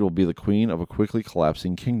 Adelaide will be the queen of a quickly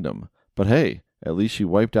collapsing kingdom. But hey, at least she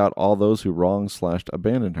wiped out all those who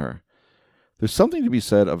wronged/abandoned her. There's something to be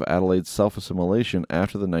said of Adelaide's self-assimilation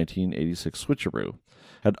after the 1986 switcheroo.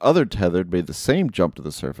 Had other tethered made the same jump to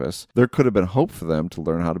the surface, there could have been hope for them to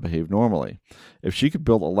learn how to behave normally. If she could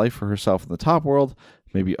build a life for herself in the top world,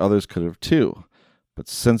 maybe others could have too. But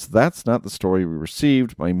since that's not the story we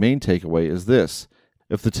received, my main takeaway is this.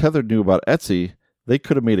 If the tethered knew about Etsy, they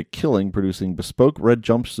could have made a killing producing bespoke red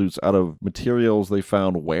jumpsuits out of materials they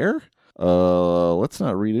found where? Let's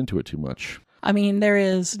not read into it too much. I mean, there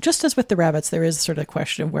is, just as with the rabbits, there is sort of a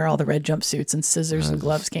question of where all the red jumpsuits and scissors and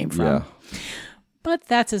gloves came from. Yeah. But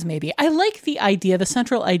that's as maybe. I like the idea, the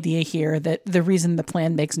central idea here, that the reason the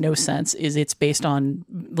plan makes no sense is it's based on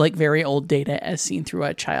like very old data as seen through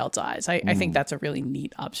a child's eyes. I think that's a really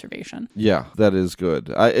neat observation. Yeah, that is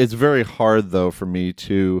good. It's very hard, though, for me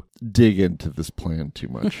to dig into this plan too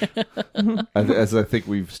much. As I think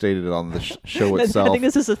we've stated it on the show itself. I think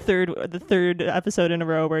this is the third episode in a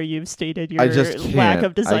row where you've stated your lack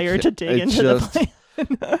of desire to dig into the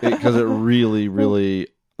plan. Because it really, really...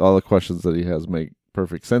 all the questions that he has make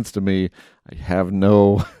perfect sense to me. I have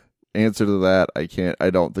no answer to that. I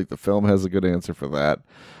don't think the film has a good answer for that.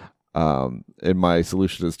 And my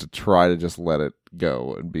solution is to try to just let it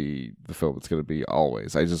go and be the film it's going to be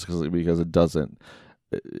always. Because it doesn't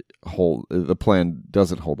hold, the plan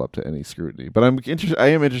doesn't hold up to any scrutiny. But I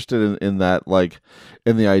am interested in that, like,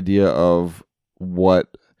 in the idea of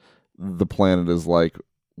what the planet is like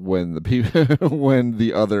when the people, when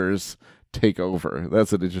the others take over.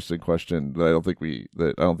 That's an interesting question that I don't think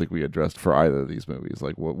we addressed for either of these movies.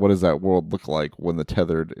 Like, what does that world look like when the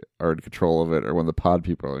tethered are in control of it, or when the pod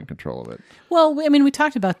people are in control of it? Well, I mean, we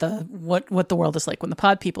talked about what the world is like when the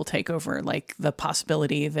pod people take over, like the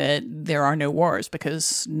possibility that there are no wars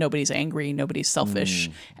because nobody's angry, nobody's selfish,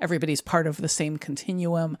 everybody's part of the same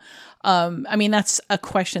continuum. I mean, that's a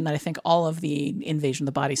question that I think all of the Invasion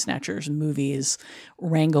of the Body Snatchers movies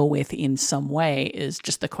wrangle with in some way, is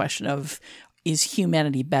just the question of, is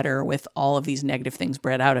humanity better with all of these negative things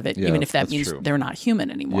bred out of it, even if that means true. They're not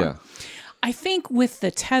human anymore. Yeah. I think with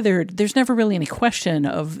the tethered, there's never really any question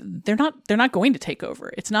of they're not going to take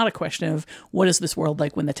over. It's not a question of what is this world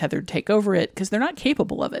like when the tethered take over it, because they're not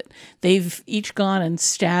capable of it. They've each gone and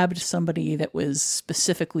stabbed somebody that was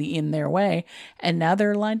specifically in their way, and now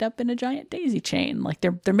they're lined up in a giant daisy chain. Like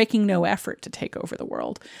they're making no effort to take over the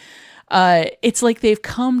world. It's like they've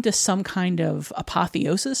come to some kind of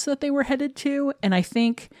apotheosis that they were headed to, and I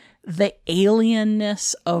think the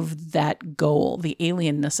alienness of that goal, the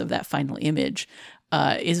alienness of that final image,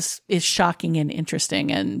 is shocking and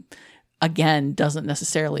interesting, and again doesn't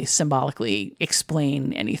necessarily symbolically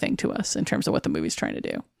explain anything to us in terms of what the movie's trying to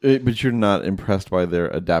do. But you're not impressed by their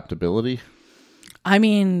adaptability? I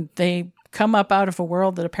mean, they come up out of a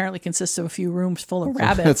world that apparently consists of a few rooms full of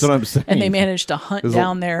rabbits. That's what I'm saying. And they managed to hunt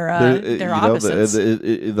down their opposites.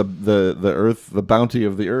 The earth, the bounty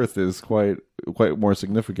of the earth is quite more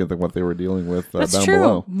significant than what they were dealing with That's down true.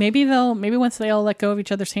 below. Maybe once they all let go of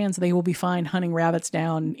each other's hands, they will be fine hunting rabbits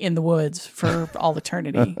down in the woods for all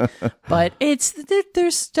eternity. But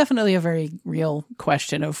there's definitely a very real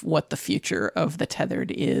question of what the future of the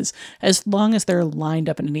tethered is. As long as they're lined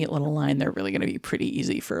up in a neat little line, they're really going to be pretty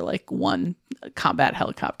easy for like one combat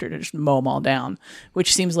helicopter to just mow them all down,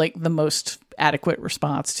 which seems like the most adequate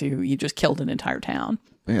response to you just killed an entire town.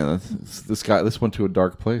 Man, this went to a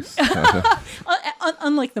dark place.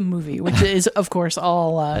 Unlike the movie, which is, of course,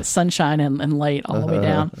 all sunshine and light all the way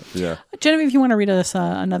down. Yeah. Genevieve, if you want to read us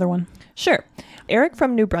another one. Sure. Eric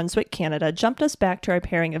from New Brunswick, Canada, jumped us back to our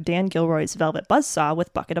pairing of Dan Gilroy's Velvet Buzzsaw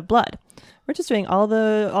with Bucket of Blood. We're just doing all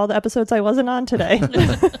the episodes I wasn't on today.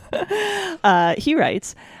 He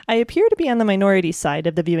writes, I appear to be on the minority side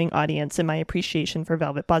of the viewing audience in my appreciation for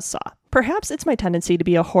Velvet Buzzsaw. Perhaps it's my tendency to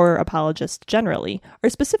be a horror apologist generally, or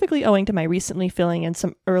specifically owing to my recently filling in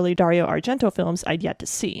some early Dario Argento films I'd yet to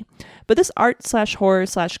see. But this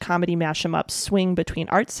art/horror/comedy mash-em-up swing between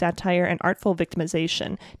art satire and artful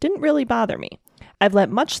victimization didn't really bother me. I've let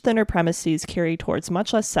much thinner premises carry towards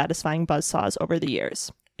much less satisfying buzzsaws over the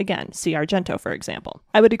years. Again, see Argento, for example.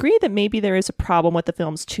 I would agree that maybe there is a problem with the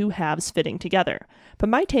film's two halves fitting together, but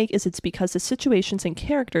my take is it's because the situations and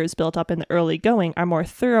characters built up in the early going are more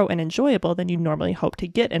thorough and enjoyable than you normally hope to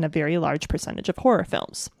get in a very large percentage of horror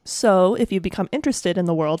films. So, if you become interested in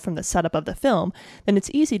the world from the setup of the film, then it's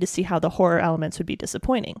easy to see how the horror elements would be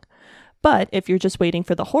disappointing. But if you're just waiting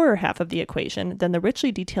for the horror half of the equation, then the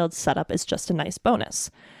richly detailed setup is just a nice bonus.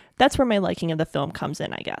 That's where my liking of the film comes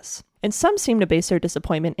in, I guess. And some seem to base their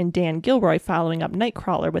disappointment in Dan Gilroy following up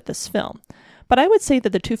Nightcrawler with this film. But I would say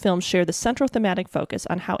that the two films share the central thematic focus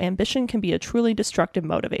on how ambition can be a truly destructive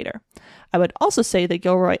motivator. I would also say that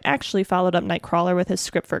Gilroy actually followed up Nightcrawler with his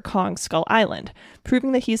script for Kong Skull Island,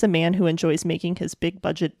 proving that he's a man who enjoys making his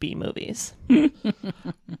big-budget B-movies.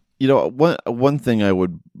 One thing I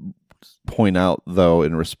would point out, though,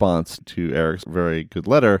 in response to Eric's very good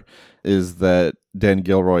letter, is that Dan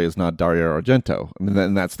Gilroy is not Dario Argento. I mean,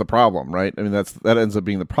 and that's the problem, right? I mean, that ends up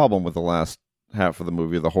being the problem with the last half of the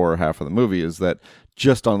movie, the horror half of the movie, is that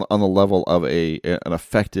just on the level of an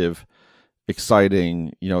effective,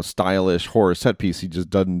 exciting, stylish horror set piece, he just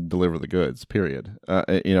doesn't deliver the goods, period.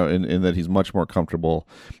 In that he's much more comfortable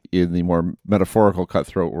in the more metaphorical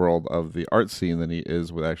cutthroat world of the art scene than he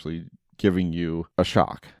is with actually giving you a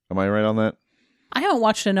shock. Am I right on that? I haven't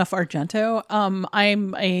watched enough Argento.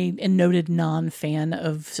 I'm a noted non-fan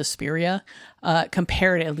of Suspiria,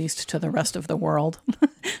 compared at least to the rest of the world.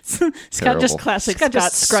 Scott just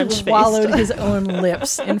swallowed his own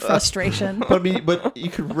lips in frustration. But you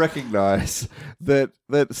could recognize that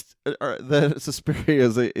Suspiria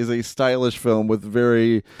is a stylish film with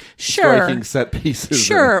very striking set pieces.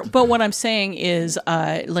 Sure, but what I'm saying is,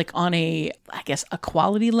 on a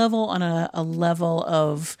quality level, on a level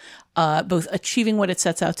of both achieving what it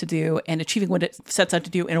sets out to do and achieving what it sets out to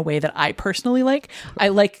do in a way that I personally like. I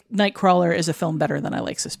like Nightcrawler as a film better than I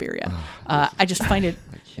like Suspiria. I just find it,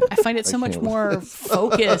 so much more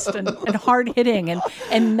focused and hard hitting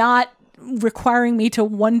and not requiring me to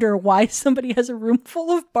wonder why somebody has a room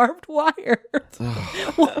full of barbed wire.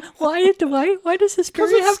 Why does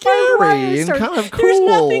Suspiria have barbed wire? And kind of cool. There's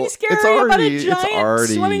nothing scary about a giant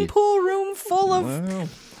it's swimming pool room full of... Wow.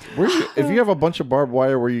 If you have a bunch of barbed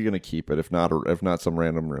wire, where are you going to keep it? If not some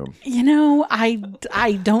random room.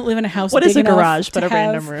 I don't live in a house. What big is a enough garage to but a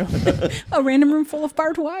have random room? A random room full of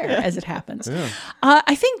barbed wire, as it happens. Yeah.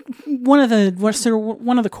 I think one of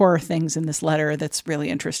the core things in this letter that's really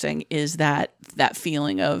interesting is that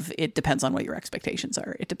feeling of it depends on what your expectations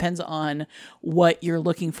are. It depends on what you're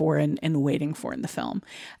looking for and waiting for in the film.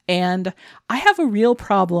 And I have a real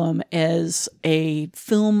problem as a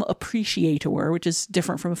film appreciator, which is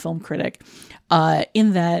different from a film critic,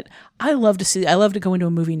 in that I love to go into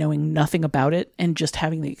a movie knowing nothing about it and just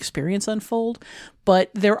having the experience unfold. But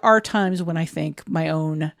there are times when I think my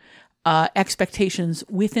own expectations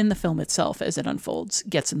within the film itself as it unfolds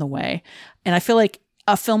gets in the way. And I feel like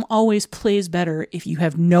a film always plays better if you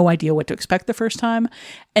have no idea what to expect the first time.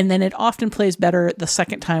 And then it often plays better the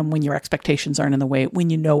second time when your expectations aren't in the way, when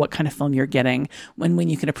you know what kind of film you're getting, when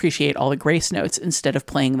you can appreciate all the grace notes instead of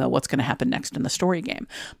playing the what's going to happen next in the story game.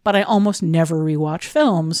 But I almost never rewatch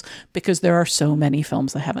films because there are so many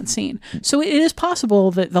films I haven't seen. So it is possible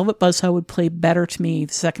that Velvet Buzzsaw would play better to me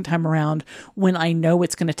the second time around when I know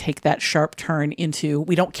it's going to take that sharp turn into,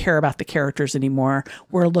 we don't care about the characters anymore.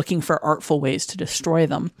 We're looking for artful ways to destroy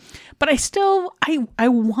them. But I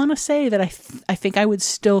want to say that I think I would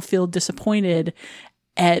still feel disappointed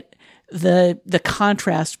at the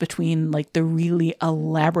contrast between like the really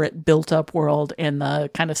elaborate built up world and the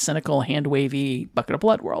kind of cynical hand wavy bucket of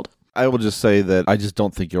blood world. I will just say that I just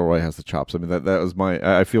don't think Gilroy has the chops. I mean, that was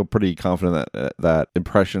I feel pretty confident that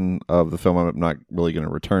impression of the film. I'm not really going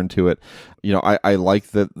to return to it. I like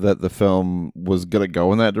that the film was going to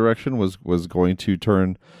go in that direction, was going to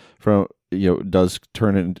turn from, does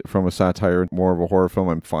turn it from a satire more of a horror film.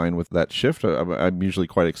 I'm fine with that shift. I'm usually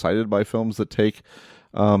quite excited by films that take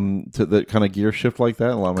to the kind of gear shift like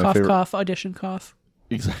that. A lot of my favorite cough, audition cough.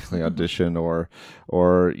 Exactly, Audition or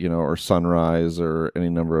Sunrise or any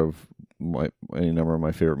number of my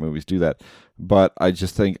favorite movies do that. But I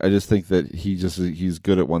just think that he's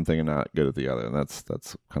good at one thing and not good at the other, and that's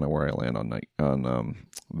kind of where I land on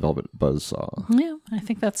Velvet Buzzsaw. Yeah, I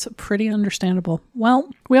think that's pretty understandable.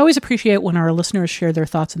 Well, we always appreciate when our listeners share their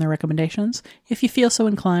thoughts and their recommendations. If you feel so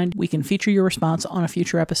inclined, we can feature your response on a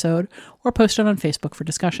future episode or post it on Facebook for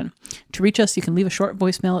discussion. To reach us, you can leave a short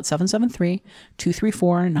voicemail at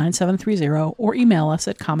 773-234-9730 or email us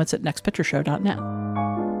at comments@nextpictureshow.net.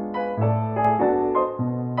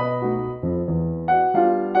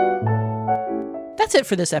 That's it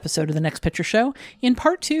for this episode of The Next Picture Show. In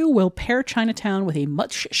part 2, we'll pair Chinatown with a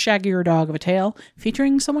much shaggier dog of a tale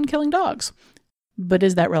featuring someone killing dogs. But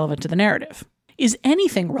is that relevant to the narrative? Is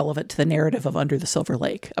anything relevant to the narrative of Under the Silver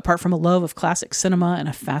Lake, apart from a love of classic cinema and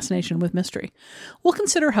a fascination with mystery? We'll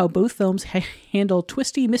consider how both films handle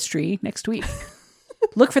Twisty mystery next week.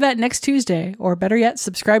 Look for that next Tuesday, or better yet,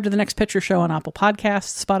 subscribe to The Next Picture Show on Apple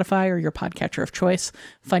Podcasts, Spotify, or your podcatcher of choice.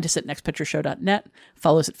 Find us at nextpictureshow.net,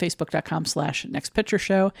 follow us at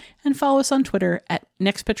facebook.com/nextpictureshow, and follow us on Twitter at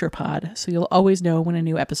nextpicturepod, so you'll always know when a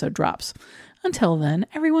new episode drops. Until then,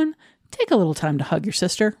 everyone, take a little time to hug your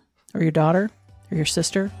sister, or your daughter, or your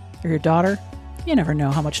sister, or your daughter. You never know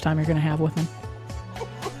how much time you're going to have with them.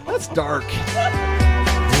 That's dark. The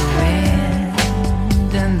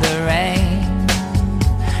wind and the rain.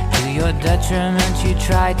 Your detriment you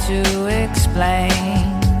try to explain.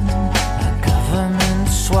 A government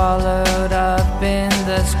swallowed up in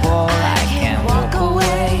the squall. I can't walk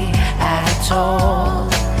away at all.